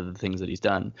a lot of the things that he's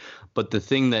done. But the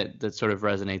thing that sort of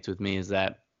resonates with me is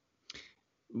that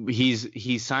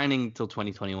he's signing till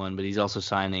 2021, but he's also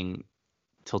signing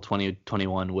till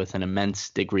 2021 with an immense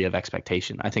degree of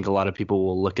expectation. I think a lot of people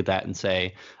will look at that and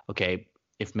say, okay,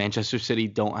 if Manchester City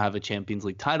don't have a Champions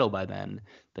League title by then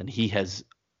he has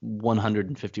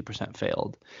 150%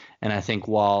 failed. And I think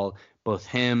while both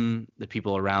him, the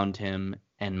people around him,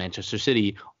 and Manchester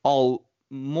City all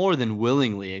more than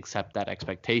willingly accept that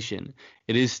expectation,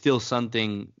 it is still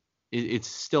something. It's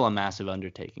still a massive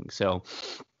undertaking. So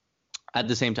at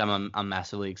the same time, I'm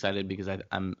massively excited because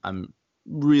I'm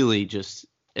really just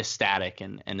ecstatic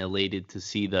and elated to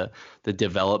see the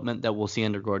development that we'll see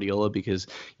under Guardiola, because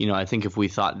I think if we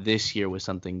thought this year was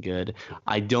something good,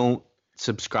 I don't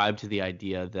subscribe to the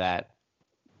idea that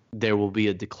there will be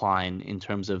a decline in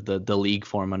terms of the league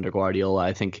form under Guardiola.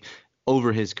 I think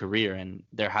over his career, and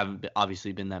there haven't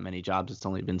obviously been that many jobs, it's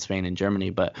only been Spain and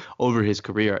Germany, but over his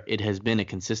career, it has been a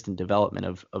consistent development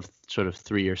of sort of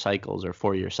 3-year cycles or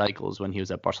 4-year cycles. When he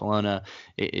was at Barcelona,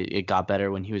 it got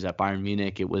better. When he was at Bayern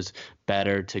Munich, it was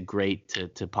better to great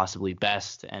to possibly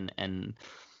best. And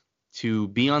to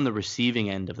be on the receiving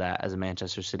end of that as a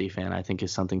Manchester City fan, I think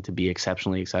is something to be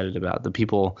exceptionally excited about. The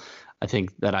people I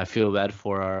think that I feel bad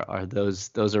for are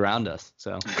those around us.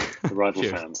 So the rival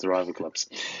fans, the rival clubs.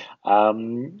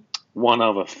 One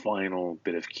other final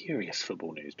bit of curious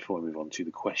football news before we move on to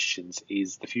the questions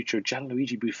is the future of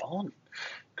Gianluigi Buffon.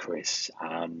 Chris,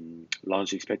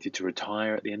 largely expected to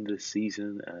retire at the end of the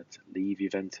season, to leave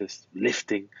Juventus,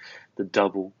 lifting the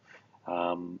double.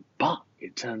 But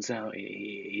it turns out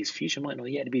his future might not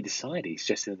yet be decided. He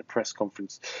suggested in the press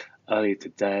conference earlier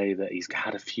today that he's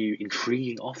had a few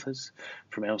intriguing offers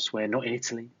from elsewhere, not in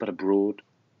Italy, but abroad.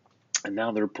 And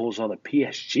now the reports are that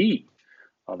PSG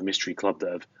are the mystery club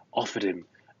that have offered him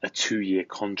a 2-year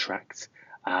contract.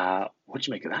 What do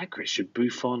you make of that, Chris? Should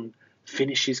Buffon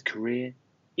finish his career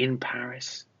in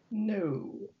Paris?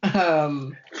 No.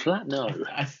 Flat no.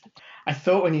 I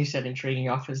thought when you said intriguing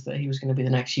offers that he was going to be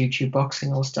the next YouTube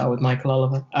boxing all-star with Michael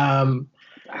Oliver.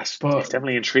 It's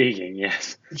definitely intriguing,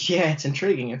 yes. Yeah, it's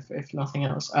intriguing if nothing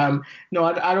else. No,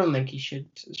 I don't think he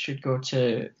should go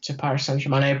to Paris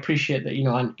Saint-Germain. I appreciate that,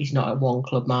 he's not a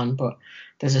one-club man, but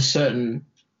there's a certain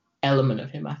element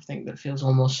of him, I think, that feels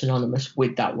almost synonymous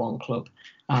with that one club,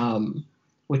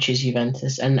 which is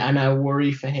Juventus. And I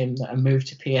worry for him that a move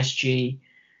to PSG,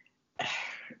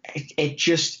 it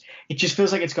just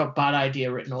feels like it's got bad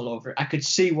idea written all over it. I could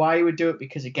see why he would do it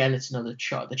because, again, it's another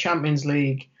shot at the Champions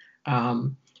League.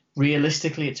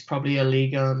 Realistically, it's probably a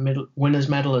Liga winner's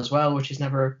medal as well, which is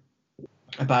never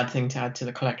a bad thing to add to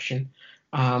the collection.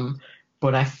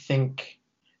 But I think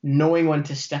knowing when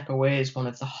to step away is one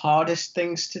of the hardest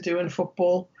things to do in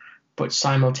football, but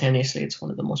simultaneously it's one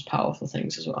of the most powerful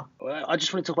things as well. I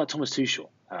just want to talk about Thomas Tuchel.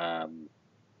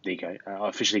 Nico,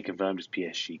 officially confirmed as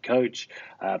PSG coach.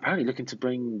 Apparently looking to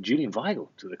bring Julian Weigl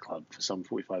to the club for some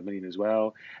 45 million as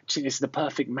well. I think this is the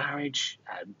perfect marriage.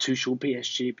 Tuchel,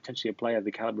 PSG, potentially a player of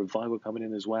the caliber of Weigl coming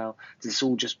in as well. Does this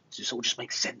all just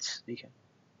make sense, Nico?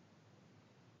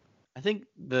 I think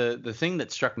the thing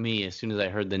that struck me as soon as I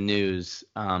heard the news,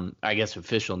 I guess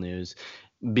official news,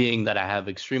 being that I have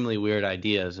extremely weird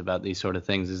ideas about these sort of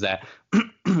things, is that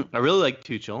I really like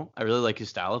Tuchel. I really like his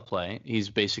style of play. He's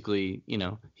basically,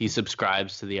 he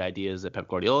subscribes to the ideas that Pep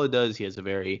Guardiola does. He has a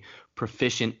very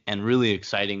proficient and really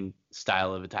exciting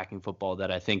style of attacking football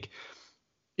that I think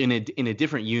in a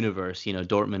different universe,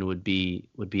 Dortmund would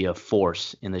be a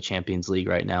force in the Champions League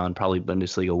right now and probably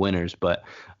Bundesliga winners, but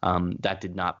that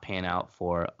did not pan out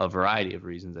for a variety of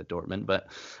reasons at Dortmund. But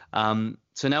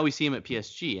so now we see him at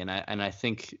PSG, and I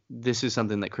think this is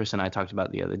something that Chris and I talked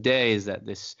about the other day, is that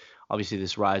this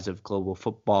rise of global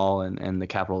football and the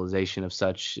capitalization of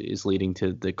such is leading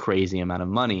to the crazy amount of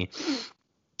money.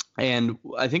 And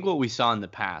I think what we saw in the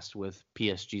past with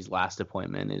PSG's last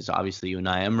appointment is obviously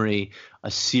Unai Emery,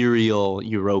 a serial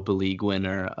Europa League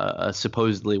winner,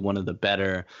 supposedly one of the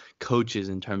better coaches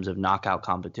in terms of knockout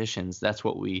competitions. That's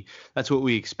what we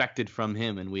expected from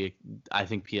him, and I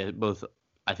think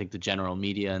the general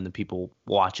media and the people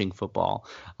watching football,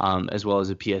 as well as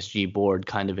the PSG board,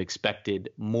 kind of expected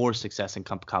more success in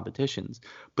competitions.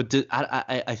 But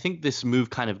I think this move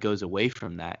kind of goes away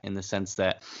from that, in the sense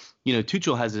that,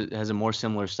 Tuchel has a more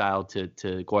similar style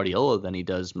to Guardiola than he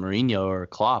does Mourinho or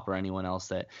Klopp or anyone else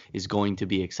that is going to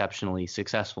be exceptionally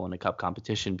successful in a cup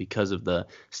competition because of the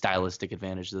stylistic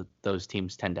advantage that those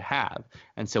teams tend to have.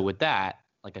 And so with that,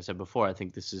 like I said before, I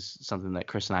think this is something that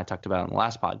Chris and I talked about in the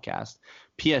last podcast.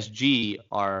 PSG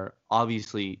are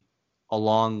obviously,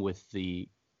 along with the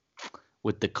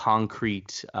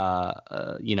concrete,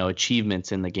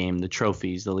 achievements in the game, the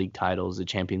trophies, the league titles, the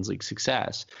Champions League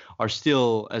success, are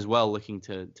still as well looking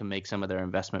to make some of their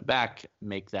investment back,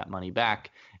 make that money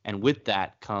back. And with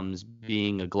that comes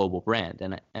being a global brand.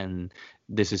 And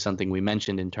this is something we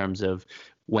mentioned in terms of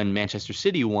when Manchester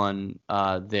City won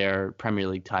their Premier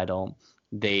League title.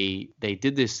 They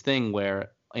did this thing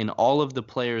where in all of the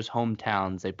players'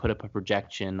 hometowns, they put up a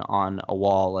projection on a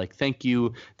wall, like, thank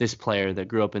you, this player that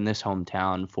grew up in this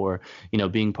hometown, for,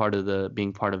 being part of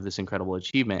this incredible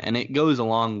achievement. And it goes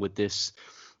along with this,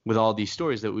 with all these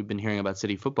stories that we've been hearing about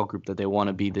City Football Group, that they want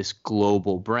to be this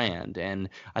global brand. And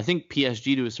I think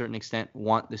PSG, to a certain extent,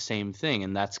 want the same thing.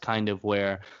 And that's kind of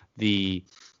where the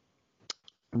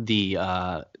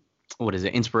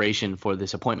inspiration for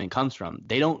this appointment comes from.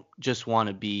 They don't just want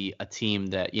to be a team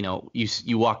that,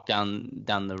 you walk down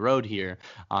the road here,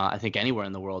 I think anywhere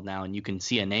in the world now, and you can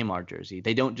see a Neymar jersey.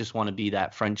 They don't just want to be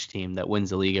that French team that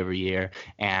wins the league every year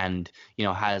and,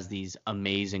 has these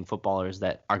amazing footballers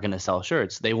that are going to sell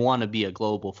shirts. They want to be a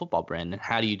global football brand. And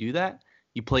how do you do that?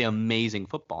 You play amazing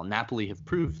football. Napoli have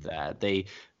proved that. They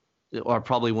are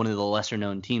probably one of the lesser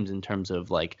known teams in terms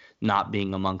of like not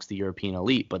being amongst the European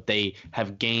elite, but they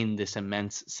have gained this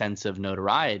immense sense of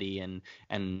notoriety and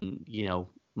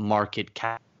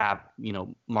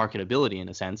marketability in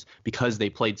a sense, because they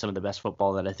played some of the best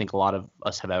football that I think a lot of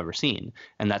us have ever seen.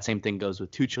 And that same thing goes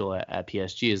with Tuchel at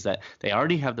PSG, is that they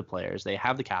already have the players, they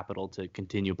have the capital to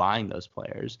continue buying those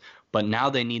players, but now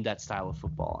they need that style of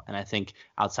football. And I think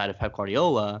outside of Pep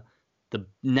Guardiola, the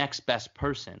next best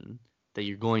person that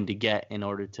you're going to get in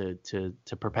order to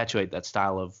perpetuate that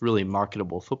style of really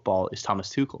marketable football is Thomas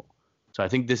Tuchel. So I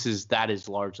think that is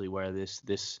largely where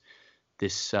this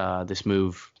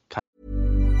move.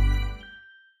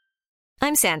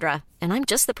 I'm Sandra, and I'm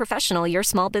just the professional your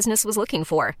small business was looking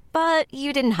for. But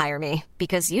you didn't hire me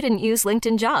because you didn't use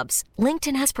LinkedIn Jobs.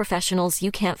 LinkedIn has professionals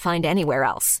you can't find anywhere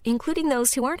else, including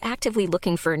those who aren't actively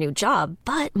looking for a new job,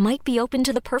 but might be open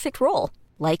to the perfect role,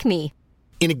 like me.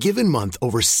 In a given month,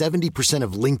 over 70%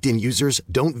 of LinkedIn users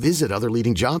don't visit other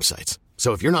leading job sites.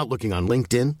 So if you're not looking on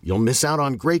LinkedIn, you'll miss out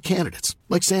on great candidates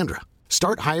like Sandra.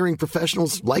 Start hiring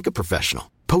professionals like a professional.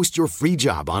 Post your free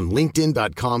job on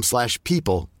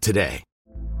linkedin.com/people today.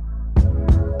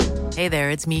 Hey there,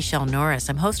 it's Michelle Norris.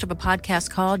 I'm host of a podcast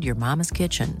called Your Mama's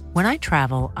Kitchen. When I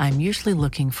travel, I'm usually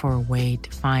looking for a way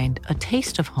to find a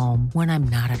taste of home when I'm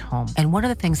not at home. And one of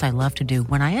the things I love to do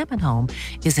when I am at home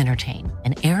is entertain.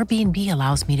 And Airbnb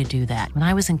allows me to do that. When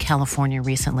I was in California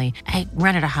recently, I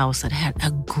rented a house that had a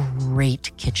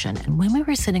great kitchen. And when we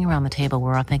were sitting around the table, we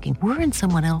were all thinking, we're in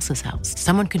someone else's house.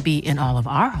 Someone could be in all of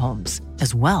our homes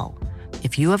as well.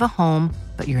 If you have a home,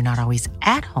 but you're not always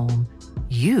at home,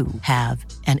 you have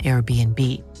an Airbnb.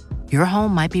 Your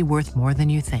home might be worth more than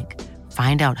you think.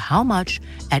 Find out how much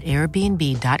at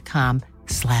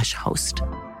airbnb.com/host.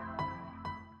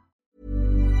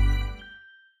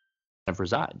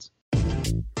 Resides.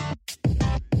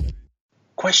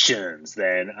 Questions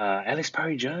then. Ellis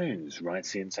Parry-Jones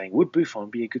writes in saying, would Buffon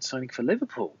be a good signing for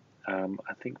Liverpool? I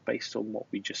think based on what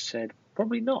we just said,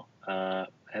 probably not.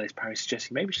 Ellis Parry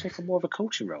suggesting maybe she take on more of a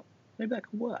coaching role. Maybe that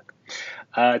can work.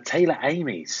 Taylor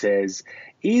Amy says,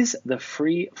 is the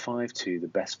 3-5-2 the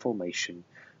best formation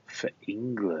for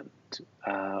England?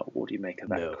 What do you make of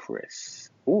that, no.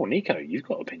 Chris? Oh, Nico, you've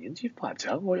got opinions. You've piped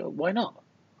out. Why not?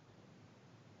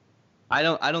 I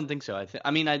don't think so. I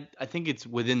think it's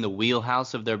within the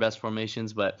wheelhouse of their best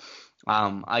formations, but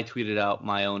I tweeted out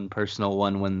my own personal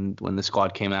one when the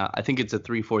squad came out. I think it's a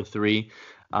 3-4-3.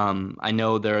 I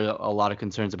know there are a lot of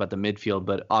concerns about the midfield,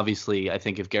 but obviously I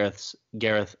think if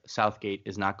Gareth Southgate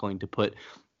is not going to put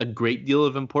a great deal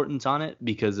of importance on it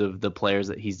because of the players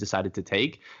that he's decided to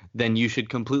take, then you should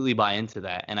completely buy into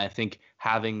that. And I think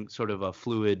having sort of a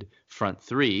fluid front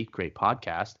three, great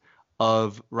podcast,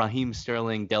 of Raheem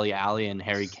Sterling, Dele Alli, and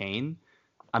Harry Kane,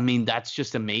 I mean, that's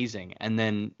just amazing. And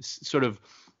then sort of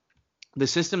the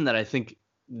system that I think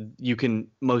you can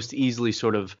most easily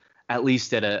sort of, at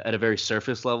least at a very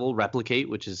surface level, replicate,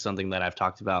 which is something that I've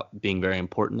talked about being very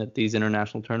important at these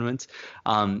international tournaments,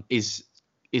 is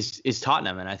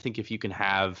Tottenham. And I think if you can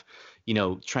have,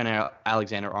 Trent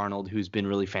Alexander-Arnold, who's been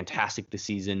really fantastic this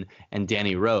season, and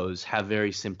Danny Rose have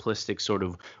very simplistic sort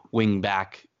of wing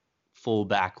back,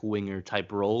 full-back winger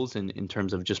type roles in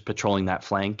terms of just patrolling that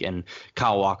flank. And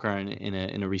Kyle Walker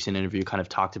in a recent interview kind of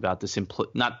talked about the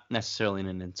not necessarily in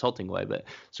an insulting way, but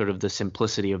sort of the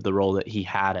simplicity of the role that he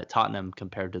had at Tottenham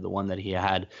compared to the one that he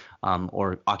had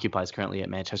or occupies currently at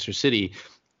Manchester City.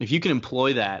 If you can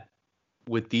employ that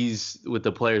with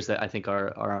the players that I think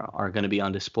are going to be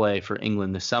on display for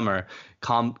England this summer,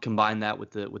 combine that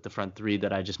with the front three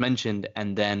that I just mentioned,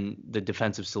 and then the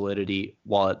defensive solidity,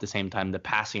 while at the same time the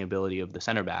passing ability of the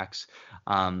center backs,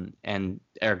 and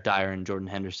Eric Dyer and Jordan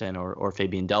Henderson or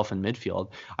Fabian Delph in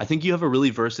midfield, I think you have a really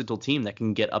versatile team that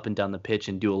can get up and down the pitch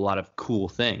and do a lot of cool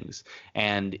things.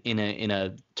 And in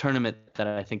a tournament that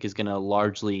I think is going to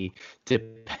largely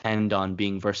depend on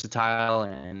being versatile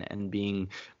and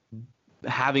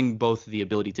having both the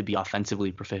ability to be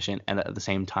offensively proficient and at the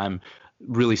same time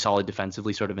really solid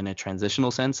defensively, sort of in a transitional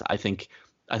sense, I think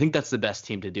that's the best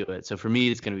team to do it. So for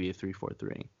me, it's going to be a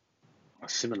 3-4-3. A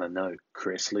similar note,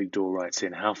 Chris, Luke Daw writes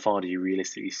in, how far do you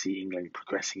realistically see England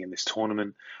progressing in this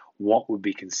tournament? What would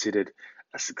be considered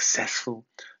a successful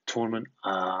tournament?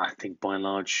 I think by and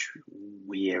large,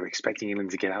 we are expecting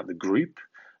England to get out of the group,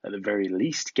 at the very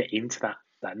least, get into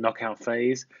that knockout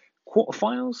phase.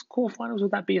 Quarterfinals,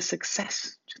 would that be a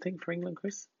success, do you think, for England,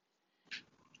 Chris?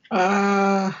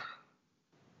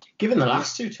 Given the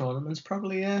last two tournaments,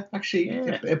 probably, yeah. Actually,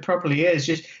 yeah. It probably is,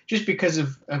 just because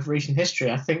of recent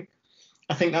history. I think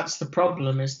that's the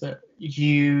problem, is that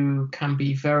you can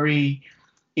be very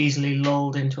easily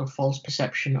lulled into a false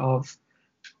perception of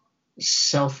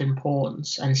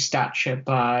self-importance and stature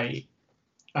by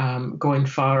going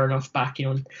far enough back.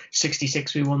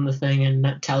 66 we won the thing, and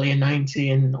Natalia 90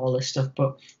 and all this stuff.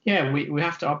 But yeah, we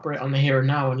have to operate on the here and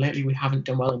now, and lately we haven't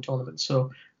done well in tournaments.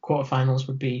 So quarterfinals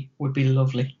would be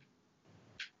lovely.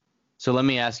 So let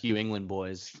me ask you, England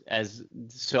boys,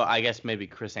 so I guess maybe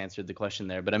Chris answered the question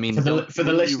there, but I mean, for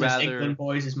the listeners, England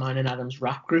boys is mine and Adam's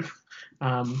rap group.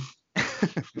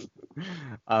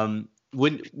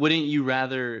 Wouldn't you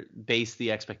rather base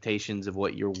the expectations of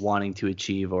what you're wanting to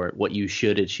achieve, or what you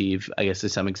should achieve, I guess to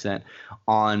some extent,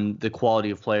 on the quality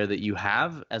of player that you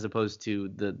have, as opposed to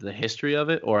the history of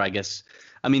it? Or I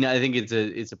think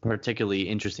it's a particularly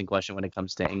interesting question when it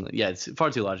comes to England. Yeah, it's far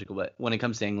too logical, but when it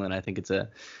comes to England, I think it's an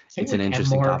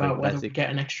interesting more topic. About whether we get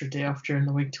an extra day off during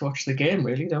the week to watch the game,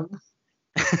 really, don't we?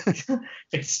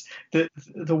 It's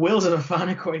the wills of a fan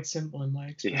are quite simple in my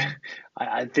experience. Yeah,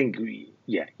 I think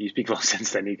you speak a lot of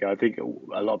sense there, Nico. I think a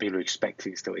lot of people are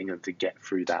expecting still England to get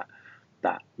through that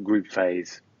group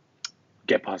phase,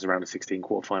 get past the round of 16.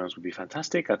 Quarterfinals would be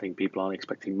fantastic. I think people aren't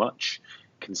expecting much,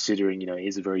 considering it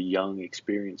is a very young,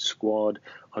 experienced squad,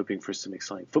 hoping for some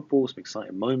exciting football, some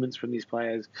exciting moments from these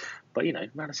players. But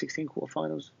round of 16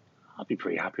 quarterfinals, I'd be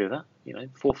pretty happy with that.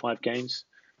 4 or 5 games.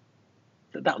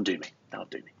 That'll do me.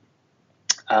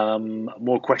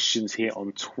 More questions here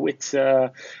on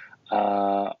Twitter.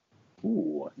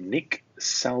 Nick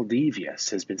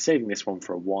Saldivius has been saving this one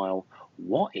for a while.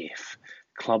 What if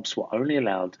clubs were only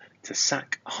allowed to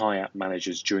hire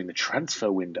managers during the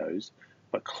transfer windows,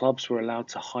 but clubs were allowed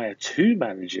to hire 2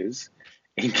 managers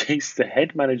in case the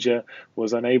head manager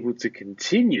was unable to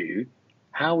continue?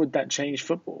 How would that change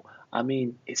football? I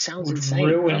mean, it sounds insane.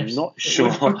 I'm not sure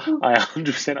I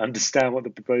 100% understand what the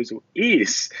proposal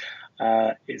is.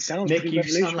 It sounds Nick, you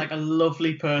sound like a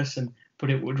lovely person, but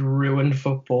it would ruin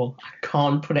football. I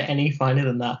can't put it any finer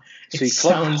than that. It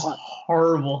sounds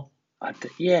horrible.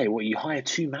 You hire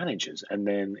 2 managers, and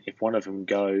then if one of them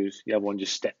goes, the other one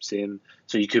just steps in.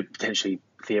 So you could potentially,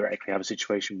 theoretically, have a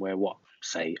situation where,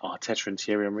 say Arteta and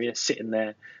Thierry Henry are sitting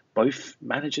there, both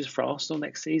managers for Arsenal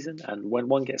next season, and when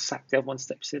one gets sacked, the other one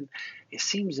steps in. It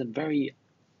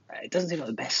doesn't seem like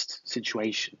the best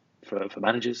situation for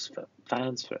managers, for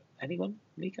fans, for anyone,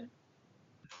 Nico?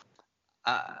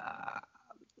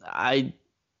 I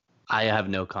have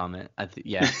no comment.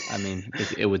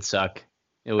 It would suck.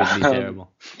 It would be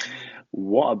terrible.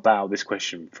 What about this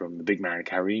question from the big man,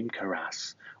 Karim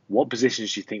Karas? What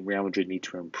positions do you think Real Madrid need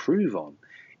to improve on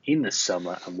in the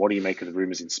summer? And what do you make of the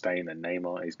rumours in Spain that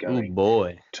Neymar is going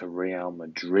to Real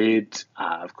Madrid?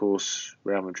 Of course,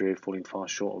 Real Madrid falling far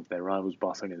short of their rivals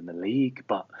Barcelona in the league,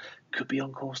 but could be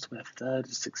on course to win a third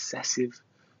successive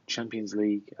Champions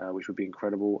League, which would be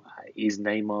incredible. Is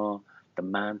Neymar the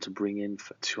man to bring in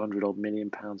for £200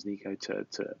 million, Nico, to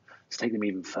take them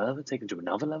even further, take them to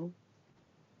another level?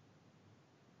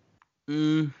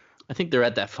 I think they're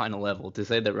at that final level. To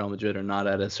say that Real Madrid are not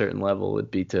at a certain level would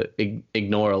be to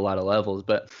ignore a lot of levels.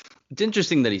 But it's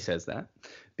interesting that he says that,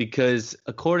 because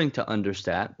according to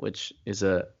Understat, which is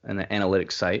an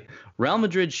analytics site, Real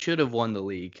Madrid should have won the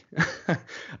league.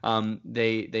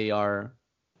 They are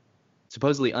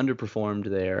supposedly underperformed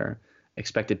their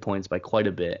expected points by quite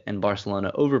a bit, and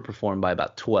Barcelona overperformed by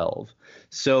about 12.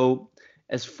 So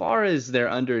as far as their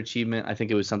underachievement, I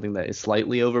think it was something that is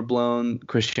slightly overblown.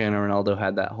 Cristiano Ronaldo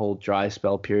had that whole dry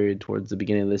spell period towards the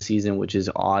beginning of the season, which is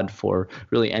odd for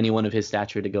really anyone of his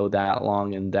stature to go that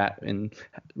long and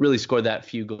really score that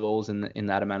few goals in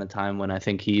that amount of time, when I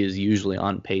think he is usually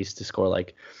on pace to score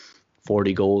like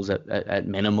 40 goals at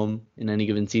minimum in any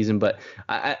given season. But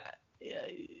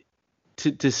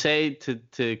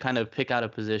to kind of pick out a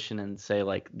position and say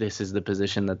like this is the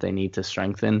position that they need to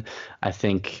strengthen, I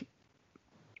think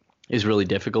is really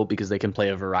difficult, because they can play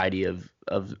a variety of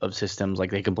systems. Like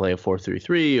they can play a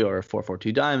 4-3-3 or a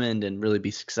 4-4-2 diamond and really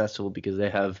be successful, because they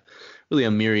have really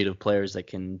a myriad of players that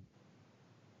can.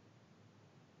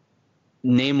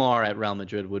 Neymar at Real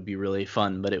Madrid would be really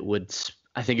fun, but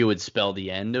I think it would spell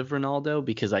the end of Ronaldo,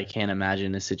 because I can't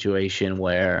imagine a situation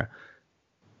where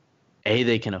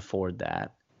they can afford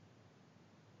that.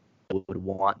 I would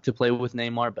want to play with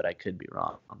Neymar, but I could be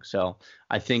wrong. So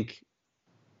I think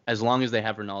as long as they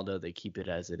have Ronaldo, they keep it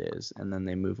as it is, and then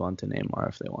they move on to Neymar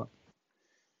if they want.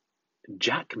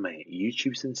 Jack May,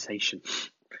 YouTube sensation.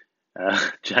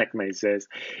 Jack May says,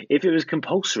 if it was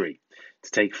compulsory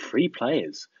to take 3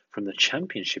 players from the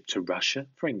Championship to Russia,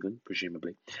 for England,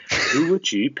 presumably, who would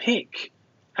you pick?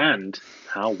 And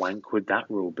how wank would that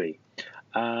rule be?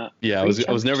 I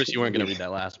was nervous you weren't going to read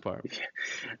that last part.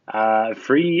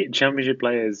 3 Championship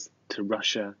players to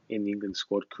Russia in the England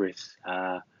squad, Chris.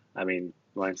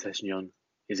 Ryan Sessegnon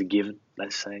is a given,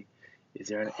 let's say. Is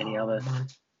there any other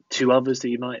 2 others that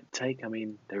you might take? I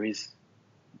mean, there is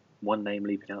one name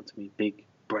leaping out to me. Big,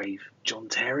 brave John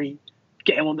Terry.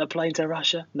 Get him on the plane to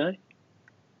Russia? No?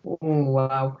 Oh,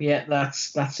 wow. Yeah,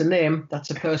 that's a name. That's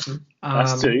a person.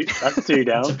 That's 2. That's 2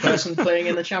 down. That's a person playing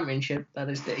in the Championship.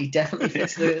 He definitely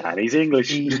fits and he's English.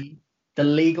 The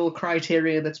legal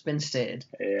criteria that's been stated.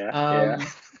 Yeah.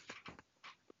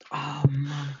 Oh,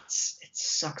 man. It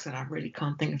sucks that I really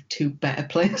can't think of 2 better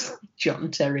players than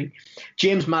John Terry.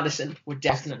 James Maddison would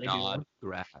definitely be one.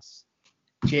 Snodgrass.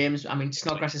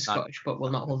 Snodgrass is Scottish, but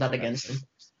we'll not hold that against him.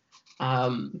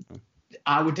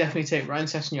 I would definitely take Ryan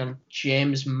Sessegnon,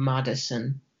 James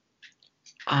Maddison,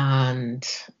 and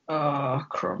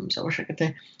crumbs. I wish I could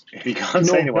say. If you can't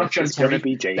say anyone, it's going to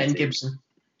be JT.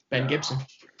 Ben Gibson.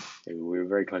 We were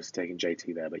very close to taking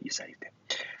JT there, but you saved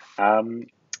it.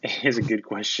 Here's a good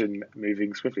question,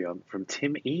 moving swiftly on, from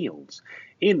Tim Eales.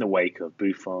 In the wake of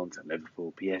Buffon to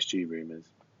Liverpool PSG rumours,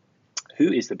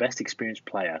 who is the best experienced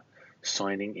player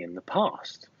signing in the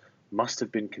past? Must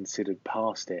have been considered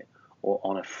past it or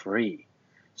on a free.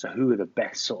 So who are the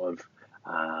best sort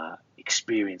of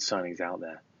experienced signings out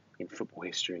there in football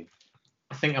history?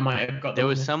 I think I might have got. There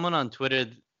was someone on Twitter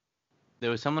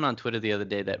the other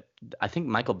day that I think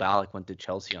Michael Ballack went to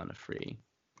Chelsea on a free.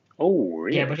 Oh,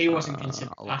 really? Yeah, but he wasn't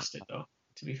considered past it, though,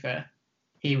 to be fair.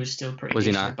 He was still pretty Was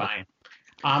he not? Buying.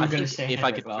 I'm going to say if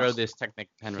I could throw this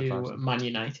technicality to Man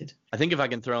United. I think if I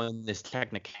can throw in this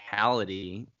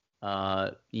technicality,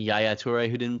 Yaya Toure,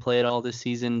 who didn't play at all this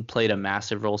season, played a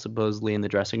massive role supposedly in the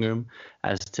dressing room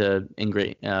as to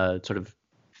sort of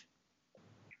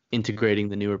integrating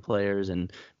the newer players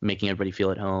and making everybody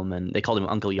feel at home. And they called him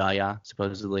Uncle Yaya,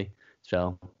 supposedly.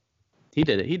 So he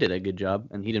did it. He did a good job,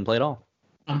 and he didn't play at all.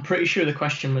 I'm pretty sure the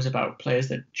question was about players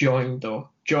that joined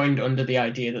under the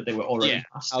idea that they were already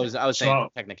past. I was saying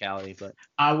technicality, but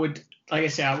I would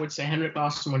say Henrik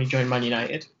Larsson when he joined Man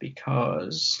United,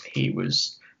 because he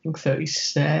was, I think,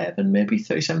 37, maybe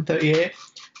 37, 38.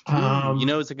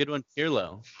 It's a good one.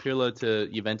 Pirlo to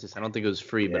Juventus. I don't think it was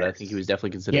free, but I think he was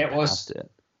definitely considered past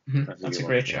it. Mm-hmm. That's a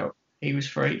great shout. He was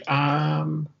free.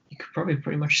 You could probably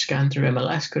pretty much scan through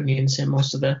MLS, couldn't you, and say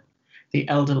most of the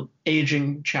elder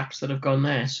aging chaps that have gone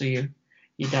there. So you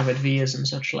David Villa's and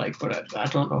such like, but I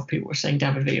don't know if people were saying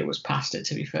David Villa was past it,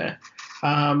 to be fair.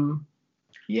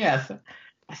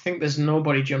 I think there's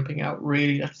nobody jumping out,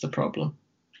 really. That's the problem.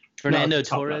 Fernando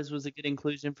Torres was a good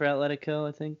inclusion for Atletico,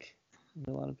 I think.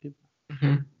 A lot of people.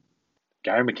 Mm-hmm.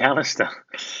 Gary McAllister,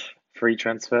 free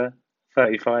transfer,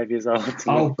 35 years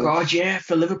old. God, yeah,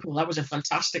 for Liverpool. That was a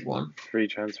fantastic one. Free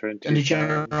transfer in 2000. And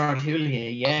Gerard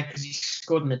Houllier, yeah, because he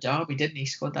scored in the derby, didn't he? He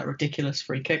scored that ridiculous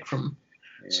free kick from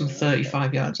some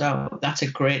 35 yards out. That's a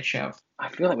great shout. I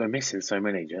feel like we're missing so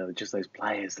many, just those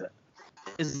players that...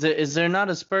 Is there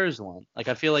not a Spurs one? Like,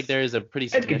 I feel like there is a pretty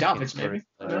significant Edgar Davids, maybe.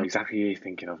 I know exactly who you're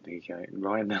thinking of, Nico.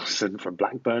 Ryan Nelson from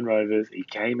Blackburn Rovers. He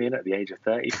came in at the age of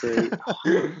 33.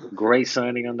 Great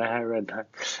signing under Harry Redknapp.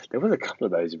 There was a couple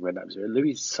of those in Redknapp's.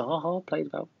 Louis Saha played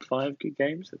about 5 good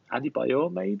games.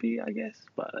 Adebayor, maybe, I guess.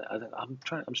 But I'm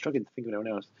struggling to think of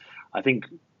anyone else. I think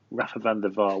Rafa van der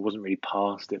Vaart wasn't really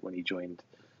past it when he joined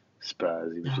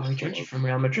Spurs. He joined from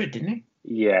Real Madrid, didn't he?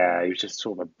 Yeah, he was just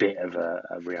sort of a bit of a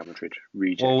Real Madrid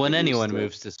reject. Well, when anyone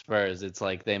moves to Spurs, it's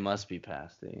like they must be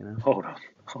past it, you know? Hold on.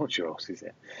 Hold your horses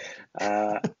here.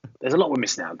 There's a lot we're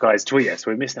missing out. Guys, tweet us.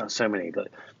 We're missing out so many. But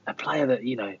a player that,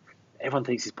 everyone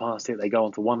thinks he's past it. They go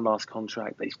on to one last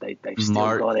contract. They've still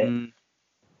got it. Martin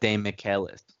De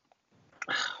Michelis.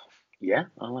 Yeah,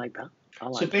 I like that.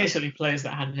 So basically players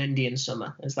that had an Indian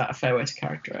summer. Is that a fair way to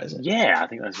characterise it? Yeah, I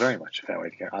think that's very much a fair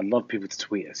way to go. I'd love people to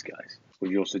tweet us, guys,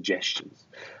 with your suggestions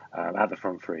at the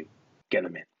front three. Get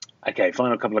them in. Okay,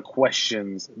 final couple of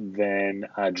questions then.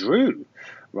 Drew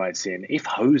writes in, if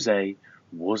Jose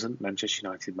wasn't Manchester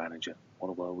United manager, what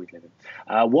a world we'd live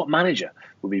in, what manager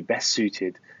would be best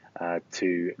suited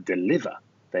to deliver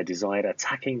their desired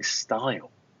attacking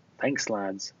style? Thanks,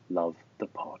 lads. Love the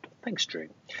pod. Thanks, Drew.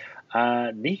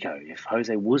 Nico, if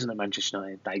Jose wasn't at Manchester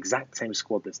United, that exact same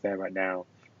squad that's there right now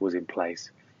was in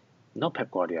place, not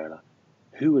Pep Guardiola,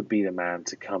 who would be the man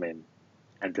to come in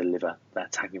and deliver that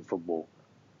attacking football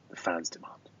the fans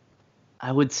demand?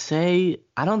 I would say,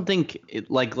 I don't think,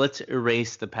 let's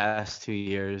erase the past 2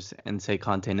 years and say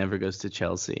Conte never goes to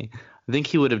Chelsea. I think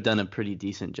he would have done a pretty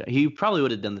decent job. He probably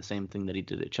would have done the same thing that he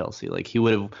did at Chelsea. Like, he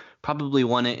would have probably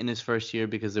won it in his first year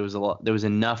because there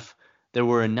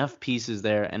were enough pieces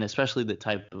there, and especially the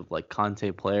type of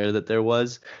Conte player that there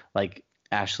was, like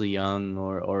Ashley Young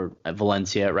or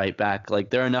Valencia at right back.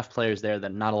 Like, there are enough players there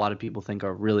that not a lot of people think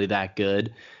are really that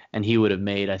good, and he would have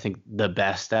made, I think, the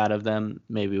best out of them,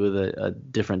 maybe with a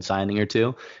different signing or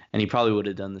two, and he probably would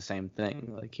have done the same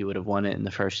thing. Like, he would have won it in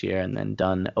the first year and then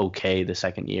done okay the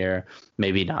second year,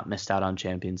 maybe not missed out on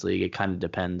Champions League. It kind of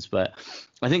depends, but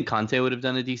I think Conte would have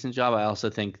done a decent job. I also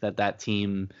think that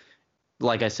team,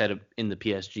 like I said in the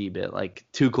PSG bit, like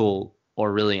Tuchel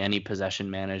or really any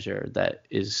possession manager that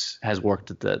has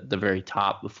worked at the very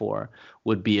top before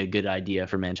would be a good idea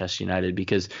for Manchester United,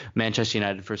 because Manchester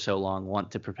United for so long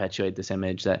want to perpetuate this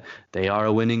image that they are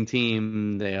a winning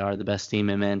team, they are the best team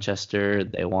in Manchester,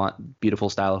 they want beautiful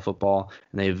style of football,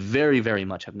 and they very, very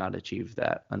much have not achieved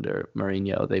that under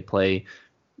Mourinho. They play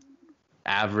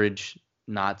average,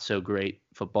 not so great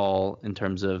football in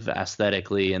terms of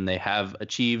aesthetically, and they have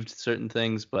achieved certain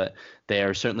things, but they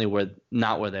are certainly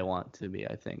not where they want to be,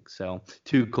 I think. So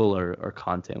Tuchel or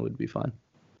Conte would be fun.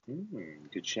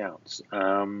 Good shouts.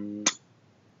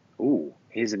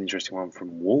 Here's an interesting one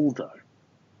from Waldo.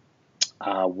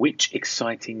 Which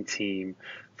exciting team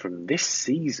from this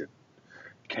season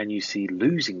can you see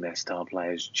losing their star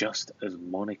players just as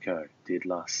Monaco did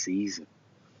last season?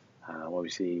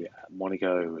 Obviously,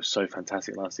 Monaco was so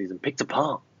fantastic last season, picked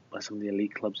apart by some of the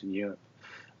elite clubs in Europe.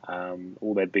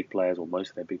 All their big players, or most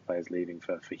of their big players, leaving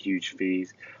for huge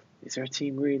fees. Is there a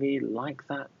team really like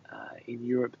that in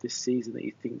Europe this season that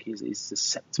you think is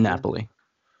susceptible?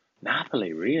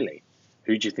 Napoli, really?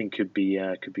 Who do you think could be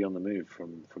on the move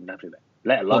from Napoli?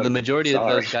 Let alone, well, the majority of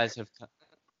those guys have.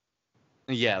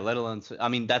 Yeah, let alone. I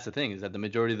mean, that's the thing, is that the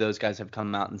majority of those guys have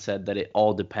come out and said that it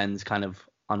all depends kind of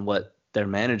on what their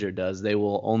manager does. They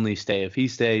will only stay if he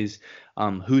stays.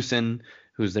 Hussein,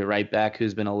 who's their right back,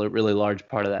 who's been a really large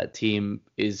part of that team,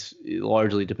 is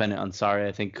largely dependent on Sarri.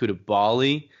 I think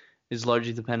Koulibaly is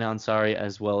largely dependent on Sarri,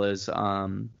 as well as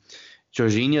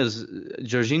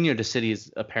Jorginho de City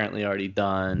is apparently already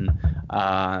done.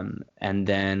 And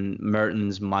then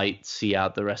Mertens might see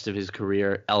out the rest of his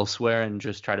career elsewhere and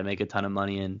just try to make a ton of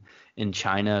money in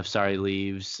China if Sarri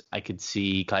leaves. I could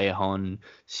see Callejon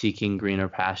seeking greener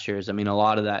pastures. I mean, a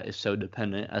lot of that is so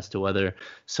dependent as to whether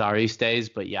Sarri stays.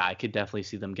 But yeah, I could definitely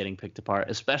see them getting picked apart,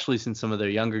 especially since some of their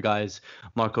younger guys,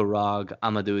 Marco Rog,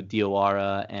 Amadou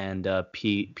Diawara, and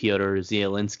Piotr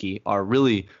Zielinski, are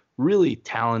really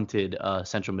talented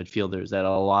central midfielders that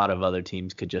a lot of other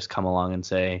teams could just come along and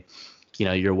say,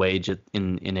 your wage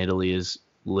in Italy is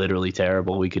literally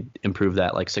terrible. We could improve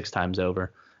that like 6 times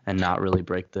over. not really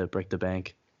break the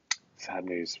bank. Sad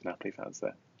news for Napoli fans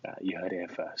there. You heard it here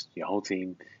first. Your whole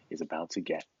team is about to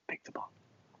get picked apart.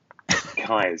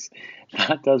 Guys,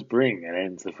 that does bring an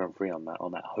end to the front three on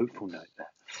that hopeful note there.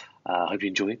 I hope you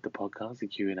enjoyed the podcast, the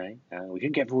Q&A. We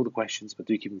didn't get through all the questions, but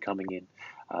do keep them coming in.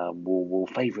 We'll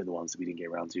favourite the ones that we didn't get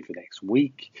around to for next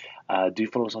week. Do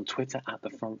follow us on Twitter at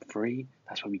the front three.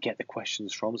 That's where we get the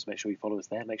questions from, so make sure you follow us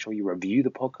there. Make sure you review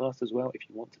the podcast as well. If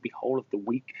you want to be whole of the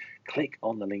week, click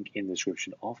on the link in the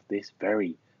description of this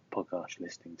very podcast you're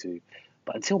listening to.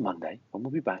 But until Monday, when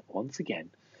we'll be back once again,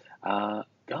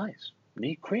 guys,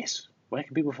 me, Chris, where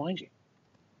can people find you?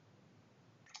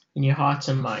 In your hearts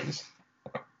and minds.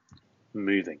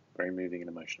 Moving, very moving and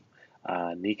emotional.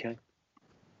 Nico?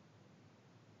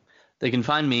 They can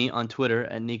find me on Twitter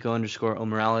at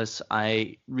Nico_O'Morales.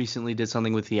 I recently did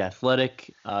something with The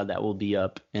Athletic that will be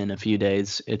up in a few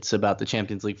days. It's about the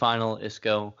Champions League final,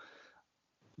 Isco,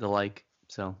 the like.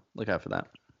 So look out for that.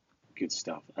 Good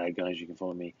stuff. Guys, you can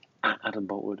follow me at Adam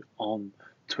Boltwood on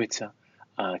Twitter.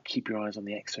 Keep your eyes on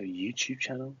the EXO YouTube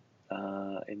channel.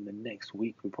 In the next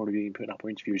week, we'll probably be putting up our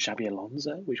interview with Xabi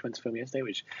Alonso, which went to film yesterday,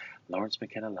 which Lawrence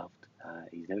McKenna loved.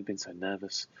 He's never been so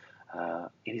nervous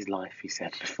in his life, he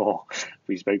said before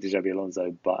we spoke to Xabi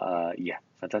Alonso. But yeah,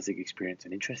 fantastic experience.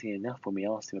 And interestingly enough, when we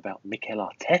asked him about Mikel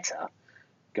Arteta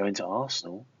going to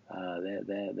Arsenal,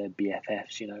 they're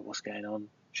BFFs, you know, what's going on,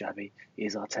 Xabi?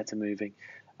 Is Arteta moving?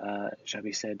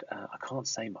 Xabi said, I can't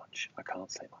say much.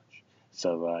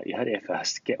 So you heard it here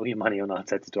first. Get all your money on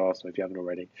Arteta to Arsenal if you haven't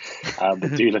already.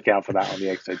 But do look out for that on the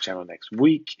EXO channel next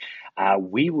week.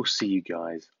 We will see you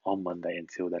guys on Monday.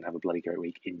 Until then, have a bloody great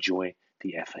week. Enjoy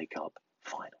the FA Cup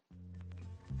final.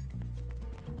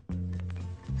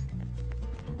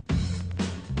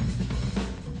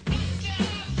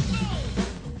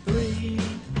 Three,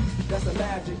 that's a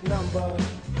magic number.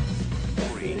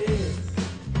 Yes, it is.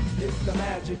 It's the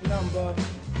magic number.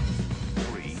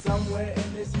 Somewhere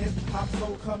in this hip-hop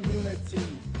soul community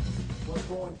was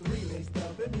born three, they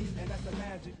spelled the me, and that's the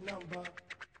magic number.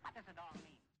 What does it all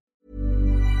mean?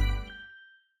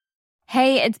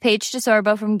 Hey, it's Paige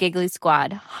DeSorbo from Giggly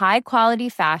Squad. High quality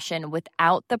fashion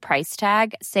without the price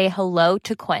tag. Say hello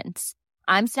to Quince.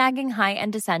 I'm snagging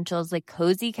high-end essentials like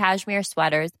cozy cashmere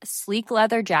sweaters, sleek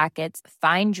leather jackets,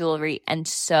 fine jewelry, and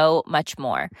so much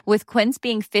more. With Quince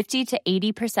being 50 to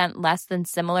 80% less than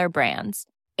similar brands.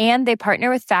 And they partner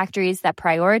with factories that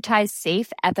prioritize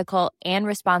safe, ethical, and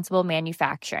responsible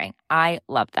manufacturing. I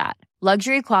love that.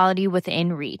 Luxury quality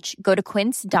within reach. Go to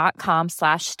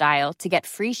quince.com/style to get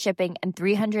free shipping and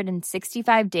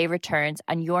 365-day returns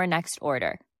on your next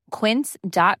order.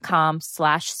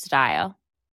 Quince.com/style.